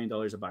 $30 million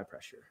of buy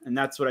pressure. And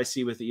that's what I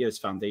see with the EOS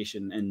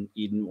Foundation and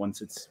Eden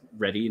once it's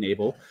ready and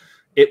able.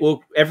 It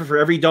will, for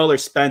every dollar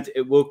spent,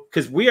 it will,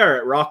 because we are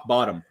at rock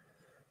bottom.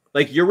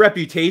 Like, your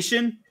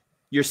reputation,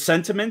 your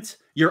sentiment,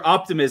 your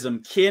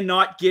optimism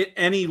cannot get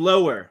any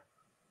lower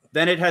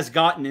than it has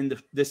gotten in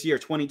this year,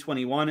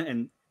 2021,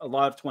 and a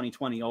lot of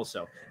 2020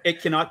 also.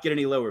 It cannot get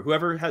any lower.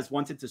 Whoever has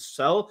wanted to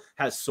sell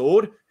has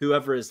sold.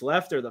 Whoever is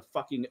left are the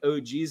fucking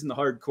OGs and the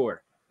hardcore.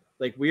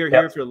 Like, we are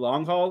here for the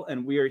long haul,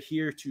 and we are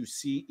here to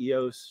see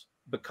EOS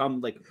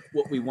become like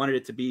what we wanted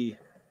it to be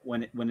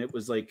when it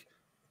was like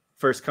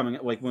first coming,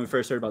 like when we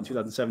first started about in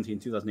 2017,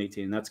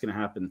 2018. And that's going to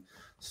happen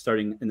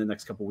starting in the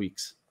next couple of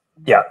weeks.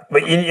 Yeah,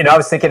 but you know, I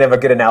was thinking of a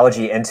good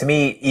analogy, and to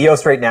me,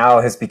 EOS right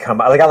now has become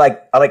I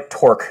like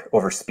torque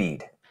over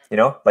speed. You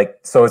know, like,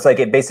 so it's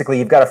like basically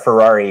you've got a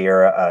Ferrari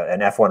or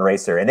an F1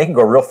 racer, and they can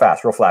go real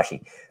fast, real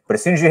flashy. But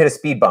as soon as you hit a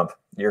speed bump,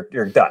 you're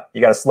done.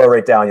 You got to slow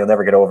right down. You'll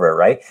never get over it,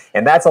 right?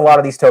 And that's a lot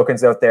of these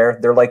tokens out there.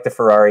 They're like the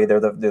Ferrari. They're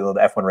the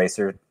F1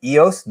 racer.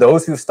 EOS,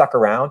 those who've stuck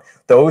around,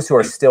 those who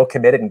are still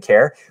committed and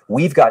care,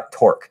 we've got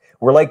torque.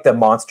 We're like the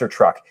monster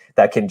truck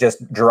that can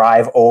just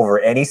drive over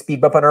any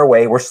speed bump on our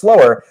way. We're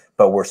slower,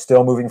 but we're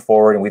still moving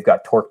forward, and we've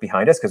got torque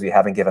behind us because we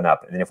haven't given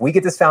up. And if we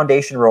get this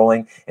foundation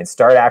rolling and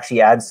start actually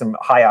adding some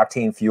high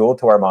octane fuel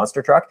to our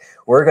monster truck,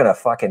 we're going to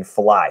fucking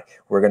fly.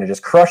 We're going to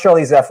just crush all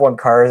these F1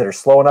 cars that are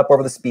slowing up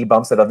over the speed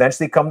bumps that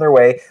eventually come their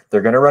way.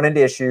 They're going to run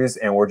into issues,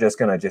 and we're just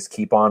going to just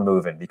keep on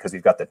moving because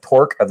we've got the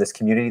torque of this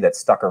community that's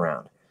stuck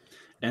around.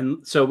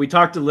 And so we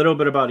talked a little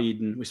bit about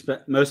Eden. We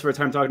spent most of our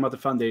time talking about the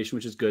foundation,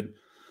 which is good.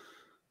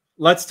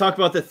 Let's talk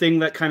about the thing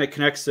that kind of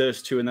connects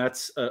those two, and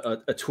that's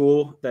a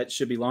tool that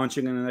should be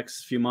launching in the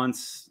next few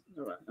months.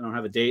 I don't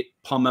have a date.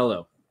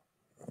 Pomelo.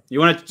 You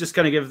want to just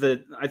kind of give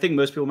I think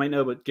most people might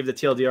know, but give the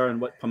TLDR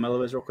on what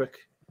Pomelo is real quick.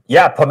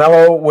 Yeah,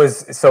 Pomelo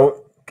was,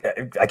 so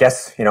I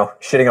guess, you know,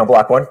 shitting on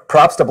Block One.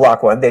 Props to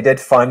Block One. They did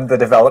fund the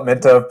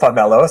development of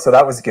Pomelo, so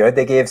that was good.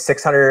 They gave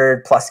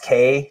 600 plus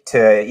K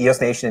to EOS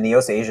Nation and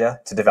EOS Asia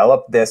to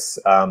develop this.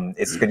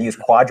 It's going to use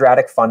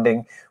quadratic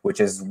funding,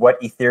 which is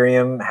what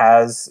Ethereum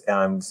has.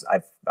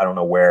 I don't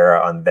know where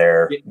on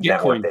their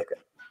network.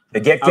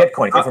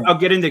 Gitcoin. I'll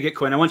get into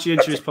Gitcoin. I want you to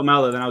introduce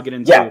Pomelo, then I'll get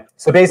into. Yeah.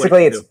 So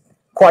basically, it's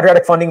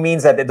quadratic funding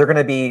means that they're going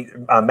to be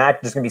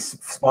there's going to be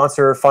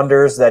sponsor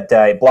funders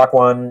that Block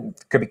One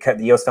could be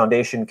the EOS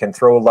Foundation can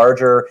throw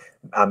larger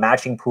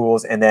matching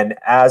pools, and then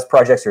as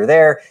projects are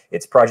there,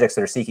 it's projects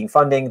that are seeking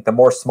funding. The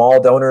more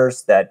small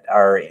donors that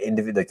are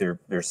individual, like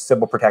there's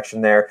civil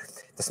protection there.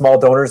 The small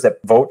donors that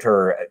vote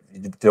or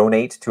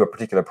donate to a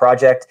particular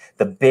project,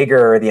 the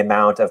bigger the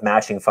amount of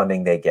matching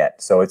funding they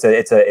get. So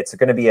it's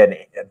going to be a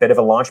bit of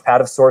a launch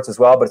pad of sorts as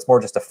well, but it's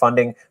more just a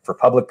funding for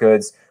public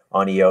goods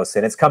on EOS,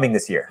 and it's coming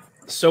this year.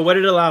 So what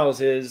it allows,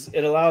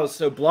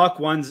 so Block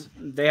One's,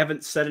 they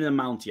haven't set an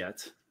amount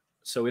yet.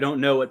 So we don't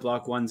know what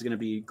Block One's going to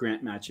be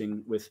grant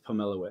matching with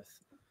Pomelo with.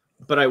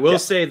 But I will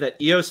say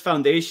that EOS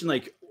Foundation,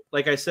 like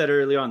I said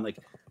early on, like,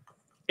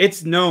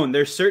 it's known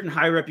there's certain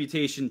high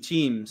reputation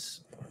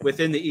teams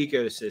within the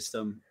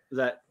ecosystem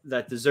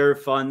that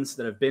deserve funds,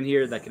 that have been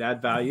here, that could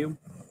add value.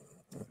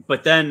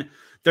 But then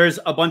there's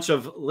a bunch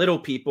of little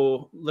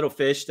people, little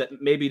fish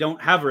that maybe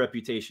don't have a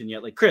reputation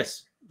yet. Like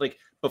Chris, like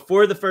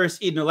before the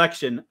first Eden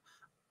election,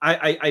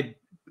 I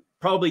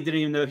probably didn't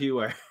even know who you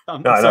were.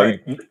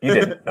 Sorry. No, you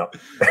didn't. No.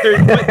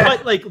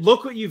 but like,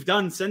 look what you've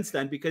done since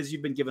then, because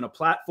you've been given a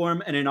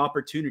platform and an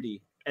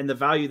opportunity and the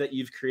value that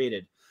you've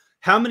created.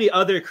 How many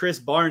other Chris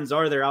Barnes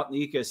are there out in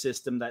the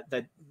ecosystem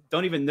that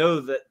don't even know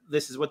that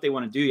this is what they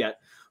want to do yet?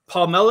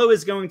 Pomelo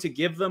is going to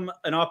give them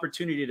an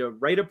opportunity to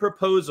write a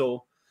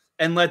proposal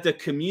and let the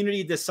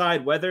community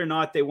decide whether or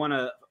not they want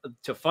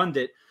to fund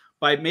it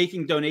by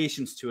making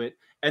donations to it.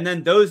 And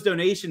then those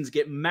donations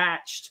get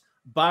matched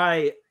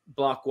by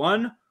Block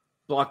One,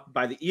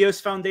 by the EOS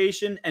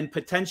Foundation, and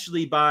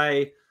potentially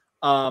by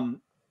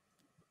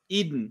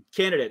Eden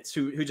candidates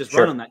who just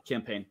run on that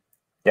campaign.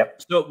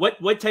 Yep. So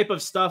what type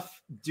of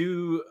stuff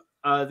do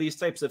these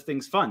types of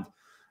things fund.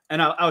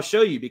 And I'll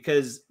show you,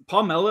 because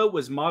Pomelo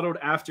was modeled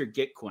after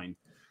Gitcoin,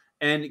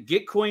 and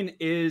Gitcoin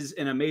is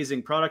an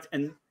amazing product.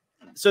 And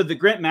so the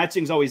grant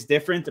matching is always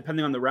different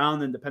depending on the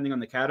round and depending on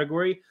the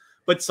category.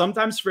 But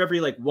sometimes for every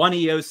like 1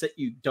 EOS that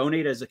you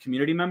donate as a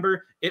community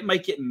member, it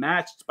might get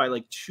matched by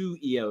like 2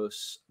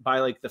 EOS by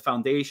like the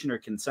foundation or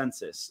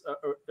consensus,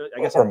 or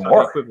I guess or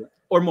more. Equivalent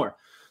or more.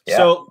 Yeah.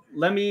 So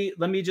let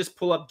me just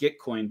pull up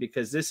Gitcoin,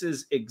 because this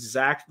is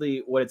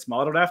exactly what it's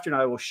modeled after, and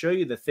I will show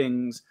you the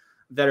things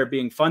that are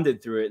being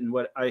funded through it and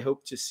what I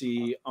hope to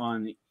see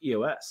on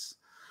EOS.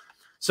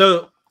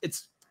 So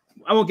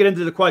I won't get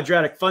into the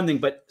quadratic funding,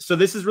 but so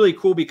this is really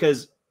cool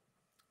because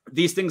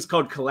these things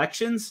called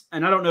collections,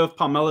 and I don't know if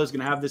Pomelo is going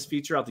to have this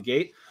feature out the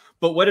gate,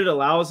 but what it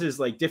allows is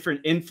like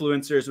different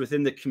influencers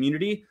within the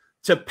community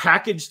to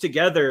package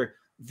together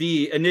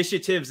the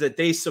initiatives that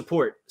they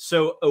support.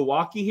 So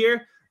Owaki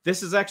here,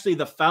 this is actually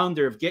the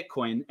founder of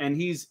Gitcoin, and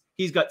he's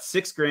got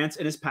 6 grants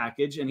in his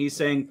package, and he's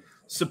saying,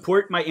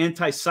 support my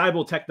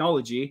anti-Cybele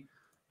technology.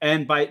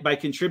 And by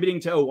contributing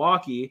to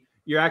Owaki,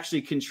 you're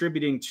actually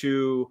contributing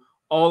to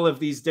all of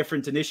these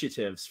different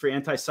initiatives for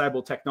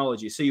anti-Cybele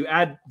technology. So you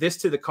add this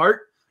to the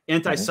cart,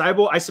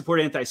 anti-Cybele, I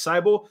support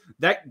anti-Cybele.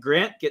 That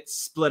grant gets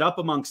split up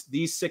amongst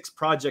these 6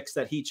 projects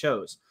that he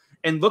chose.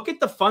 And look at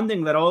the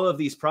funding that all of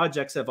these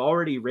projects have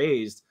already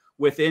raised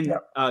within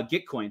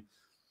Gitcoin.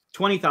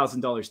 $20,000,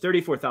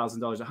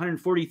 $34,000,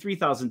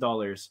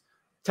 $143,000,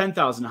 $10,000,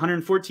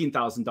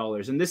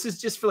 $114,000. And this is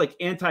just for like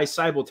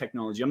anti-Cybele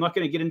technology. I'm not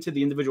going to get into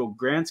the individual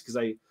grants because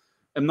I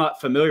am not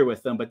familiar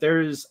with them, but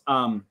there's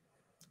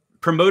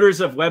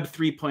promoters of Web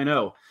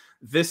 3.0.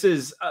 This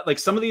is like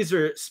some of these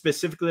are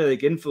specifically like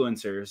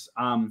influencers.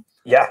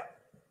 Yeah,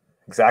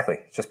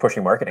 exactly. Just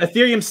pushing marketing.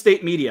 Ethereum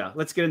State Media.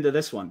 Let's get into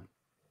this one.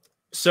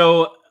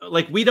 So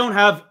like we don't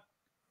have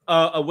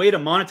a way to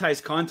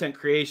monetize content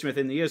creation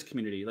within the EOS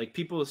community. Like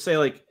people say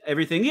like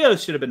everything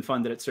EOS should have been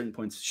funded at certain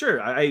points.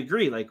 Sure, I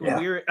agree. Like when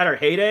we were at our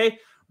heyday,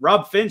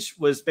 Rob Finch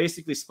was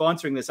basically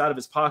sponsoring this out of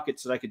his pocket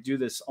so that I could do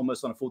this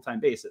almost on a full-time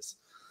basis.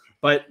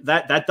 But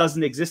that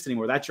doesn't exist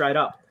anymore. That dried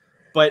up.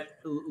 But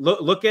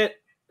look at,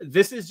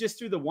 this is just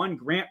through the one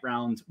grant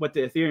round, what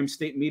the Ethereum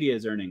State Media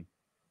is earning.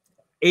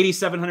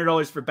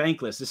 $8,700 for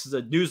Bankless. This is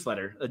a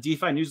newsletter, a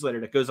DeFi newsletter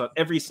that goes out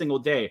every single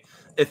day.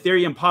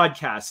 Ethereum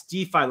podcast,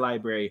 DeFi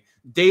library,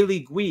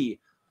 Daily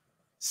GUI.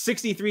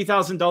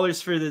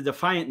 $63,000 for the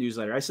Defiant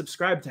newsletter. I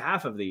subscribe to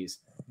half of these.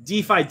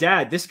 DeFi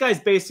Dad. This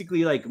guy's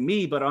basically like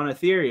me, but on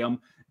Ethereum,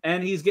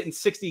 and he's getting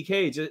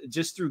 $60K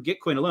just through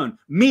Gitcoin alone.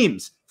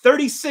 Memes.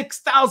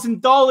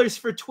 $36,000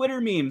 for Twitter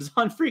memes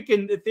on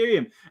freaking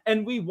Ethereum.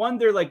 And we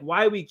wonder like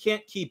why we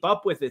can't keep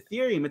up with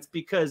Ethereum. It's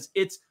because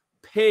it's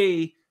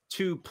pay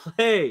to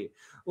play.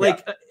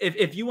 Like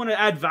if you want to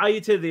add value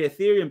to the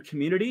Ethereum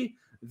community,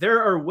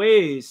 there are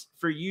ways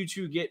for you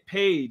to get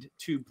paid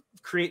to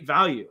create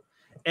value.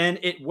 And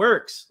it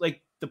works.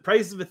 Like the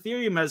price of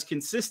Ethereum has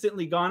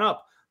consistently gone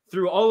up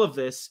through all of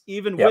this,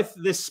 even with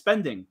this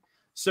spending.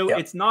 So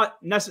it's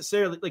not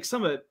necessarily like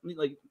some of it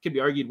like could be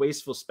argued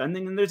wasteful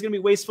spending, and there's going to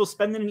be wasteful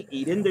spending in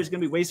Eden. There's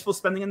going to be wasteful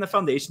spending in the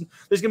foundation.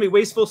 There's going to be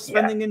wasteful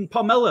spending in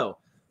Pomelo.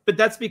 But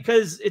that's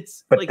because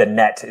it's like the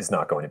net is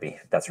not going to be.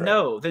 That's right.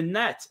 No, the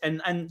net,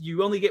 and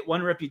you only get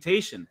one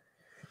reputation.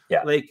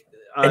 Yeah. Like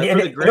and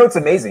you know it's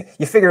amazing.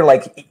 You figure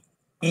like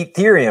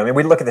Ethereum, and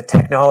we look at the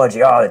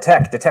technology. Oh,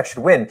 the tech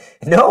should win.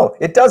 No,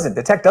 it doesn't.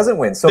 The tech doesn't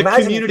win. So the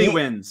imagine community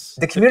wins.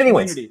 The community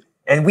wins.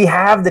 And we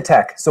have the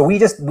tech, so we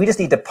just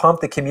need to pump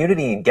the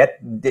community and get,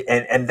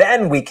 and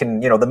then we can,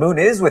 the moon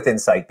is within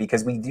sight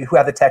because we do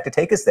have the tech to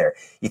take us there.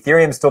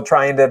 Ethereum's still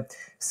trying to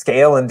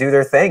scale and do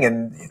their thing,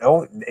 and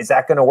is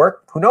that going to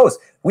work? Who knows?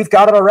 We've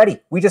got it already.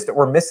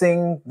 We're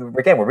missing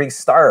again. We're being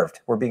starved.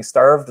 We're being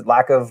starved.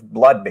 Lack of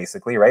blood,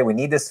 basically, right? We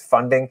need this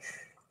funding.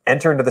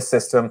 Enter into the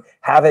system,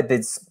 have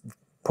it,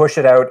 push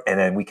it out, and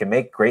then we can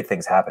make great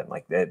things happen.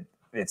 Like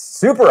it's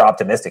super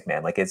optimistic,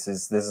 man. Like this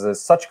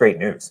is such great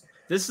news.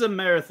 This is a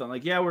marathon.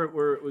 Like,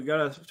 we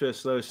got off to a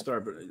slow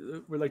start, but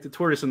we're like the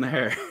tortoise in the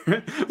hare.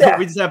 But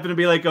we just happen to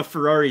be like a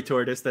Ferrari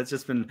tortoise that's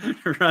just been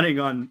running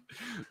on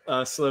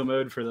slow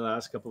mode for the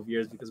last couple of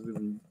years because we've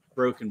been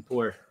broke and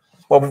poor.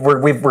 Well, we're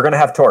going to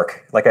have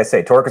torque. Like I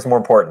say, torque is more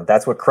important.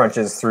 That's what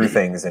crunches through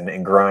things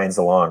and grinds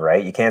along,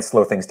 right? You can't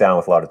slow things down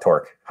with a lot of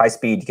torque. High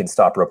speed, you can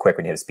stop real quick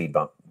when you hit a speed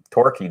bump.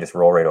 Torque, you just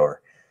roll right over.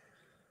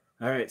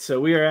 All right, so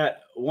we are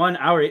at 1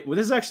 hour. Well,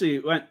 this actually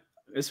went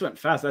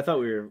fast. I thought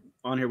we were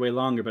on here way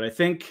longer, but I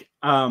think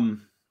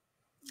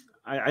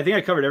I think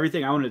I covered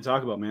everything I wanted to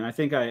talk about, man. I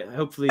think I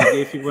hopefully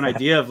gave people an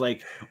idea of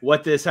like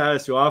what this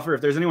has to offer.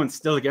 If there's anyone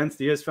still against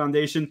the EOS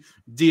Foundation,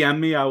 DM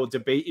me. I will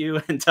debate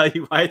you and tell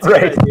you why it's a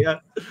good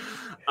idea.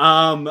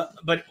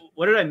 But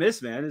what did I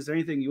miss, man? Is there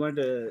anything you wanted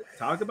to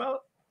talk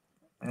about?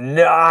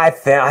 No, I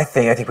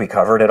think we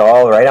covered it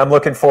all, right? I'm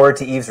looking forward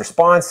to Yves's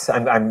response.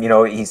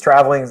 He's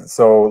traveling,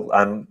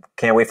 so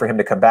can't wait for him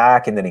to come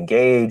back and then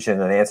engage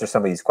and then answer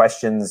some of these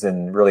questions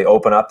and really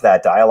open up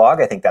that dialogue.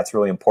 I think that's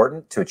really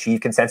important to achieve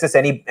consensus.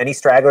 Any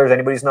stragglers,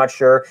 anybody who's not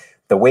sure,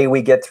 the way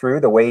we get through,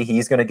 the way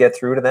he's going to get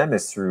through to them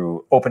is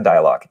through open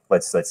dialogue.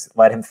 Let's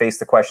let him face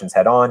the questions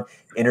head on,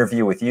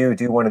 interview with you,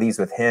 do one of these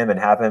with him and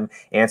have him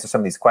answer some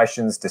of these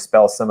questions,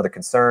 dispel some of the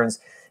concerns,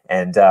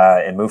 and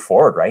move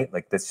forward, right?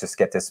 Like, let's just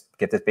get this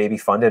baby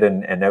funded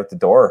and out the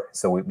door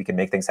so we can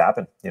make things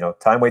happen. You know,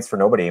 time waits for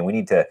nobody, and we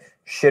need to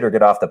shit or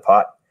get off the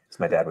pot, as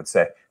my dad would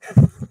say.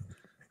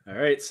 All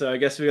right, so I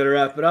guess we got to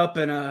wrap it up,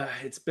 and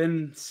it's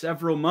been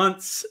several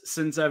months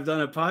since I've done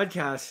a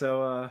podcast,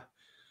 so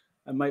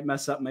I might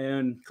mess up my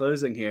own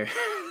closing here.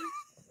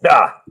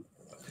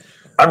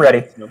 I'm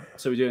ready.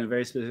 So we do it in a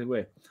very specific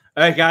way.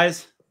 All right,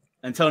 guys.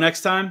 Until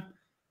next time,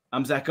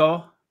 I'm Zach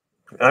Gall.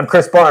 I'm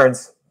Chris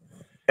Barnes.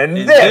 And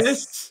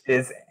this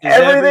is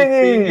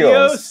Everything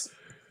Eos.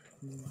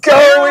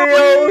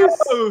 Go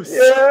Eos!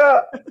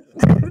 Yeah.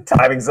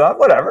 Timing's up,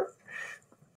 whatever.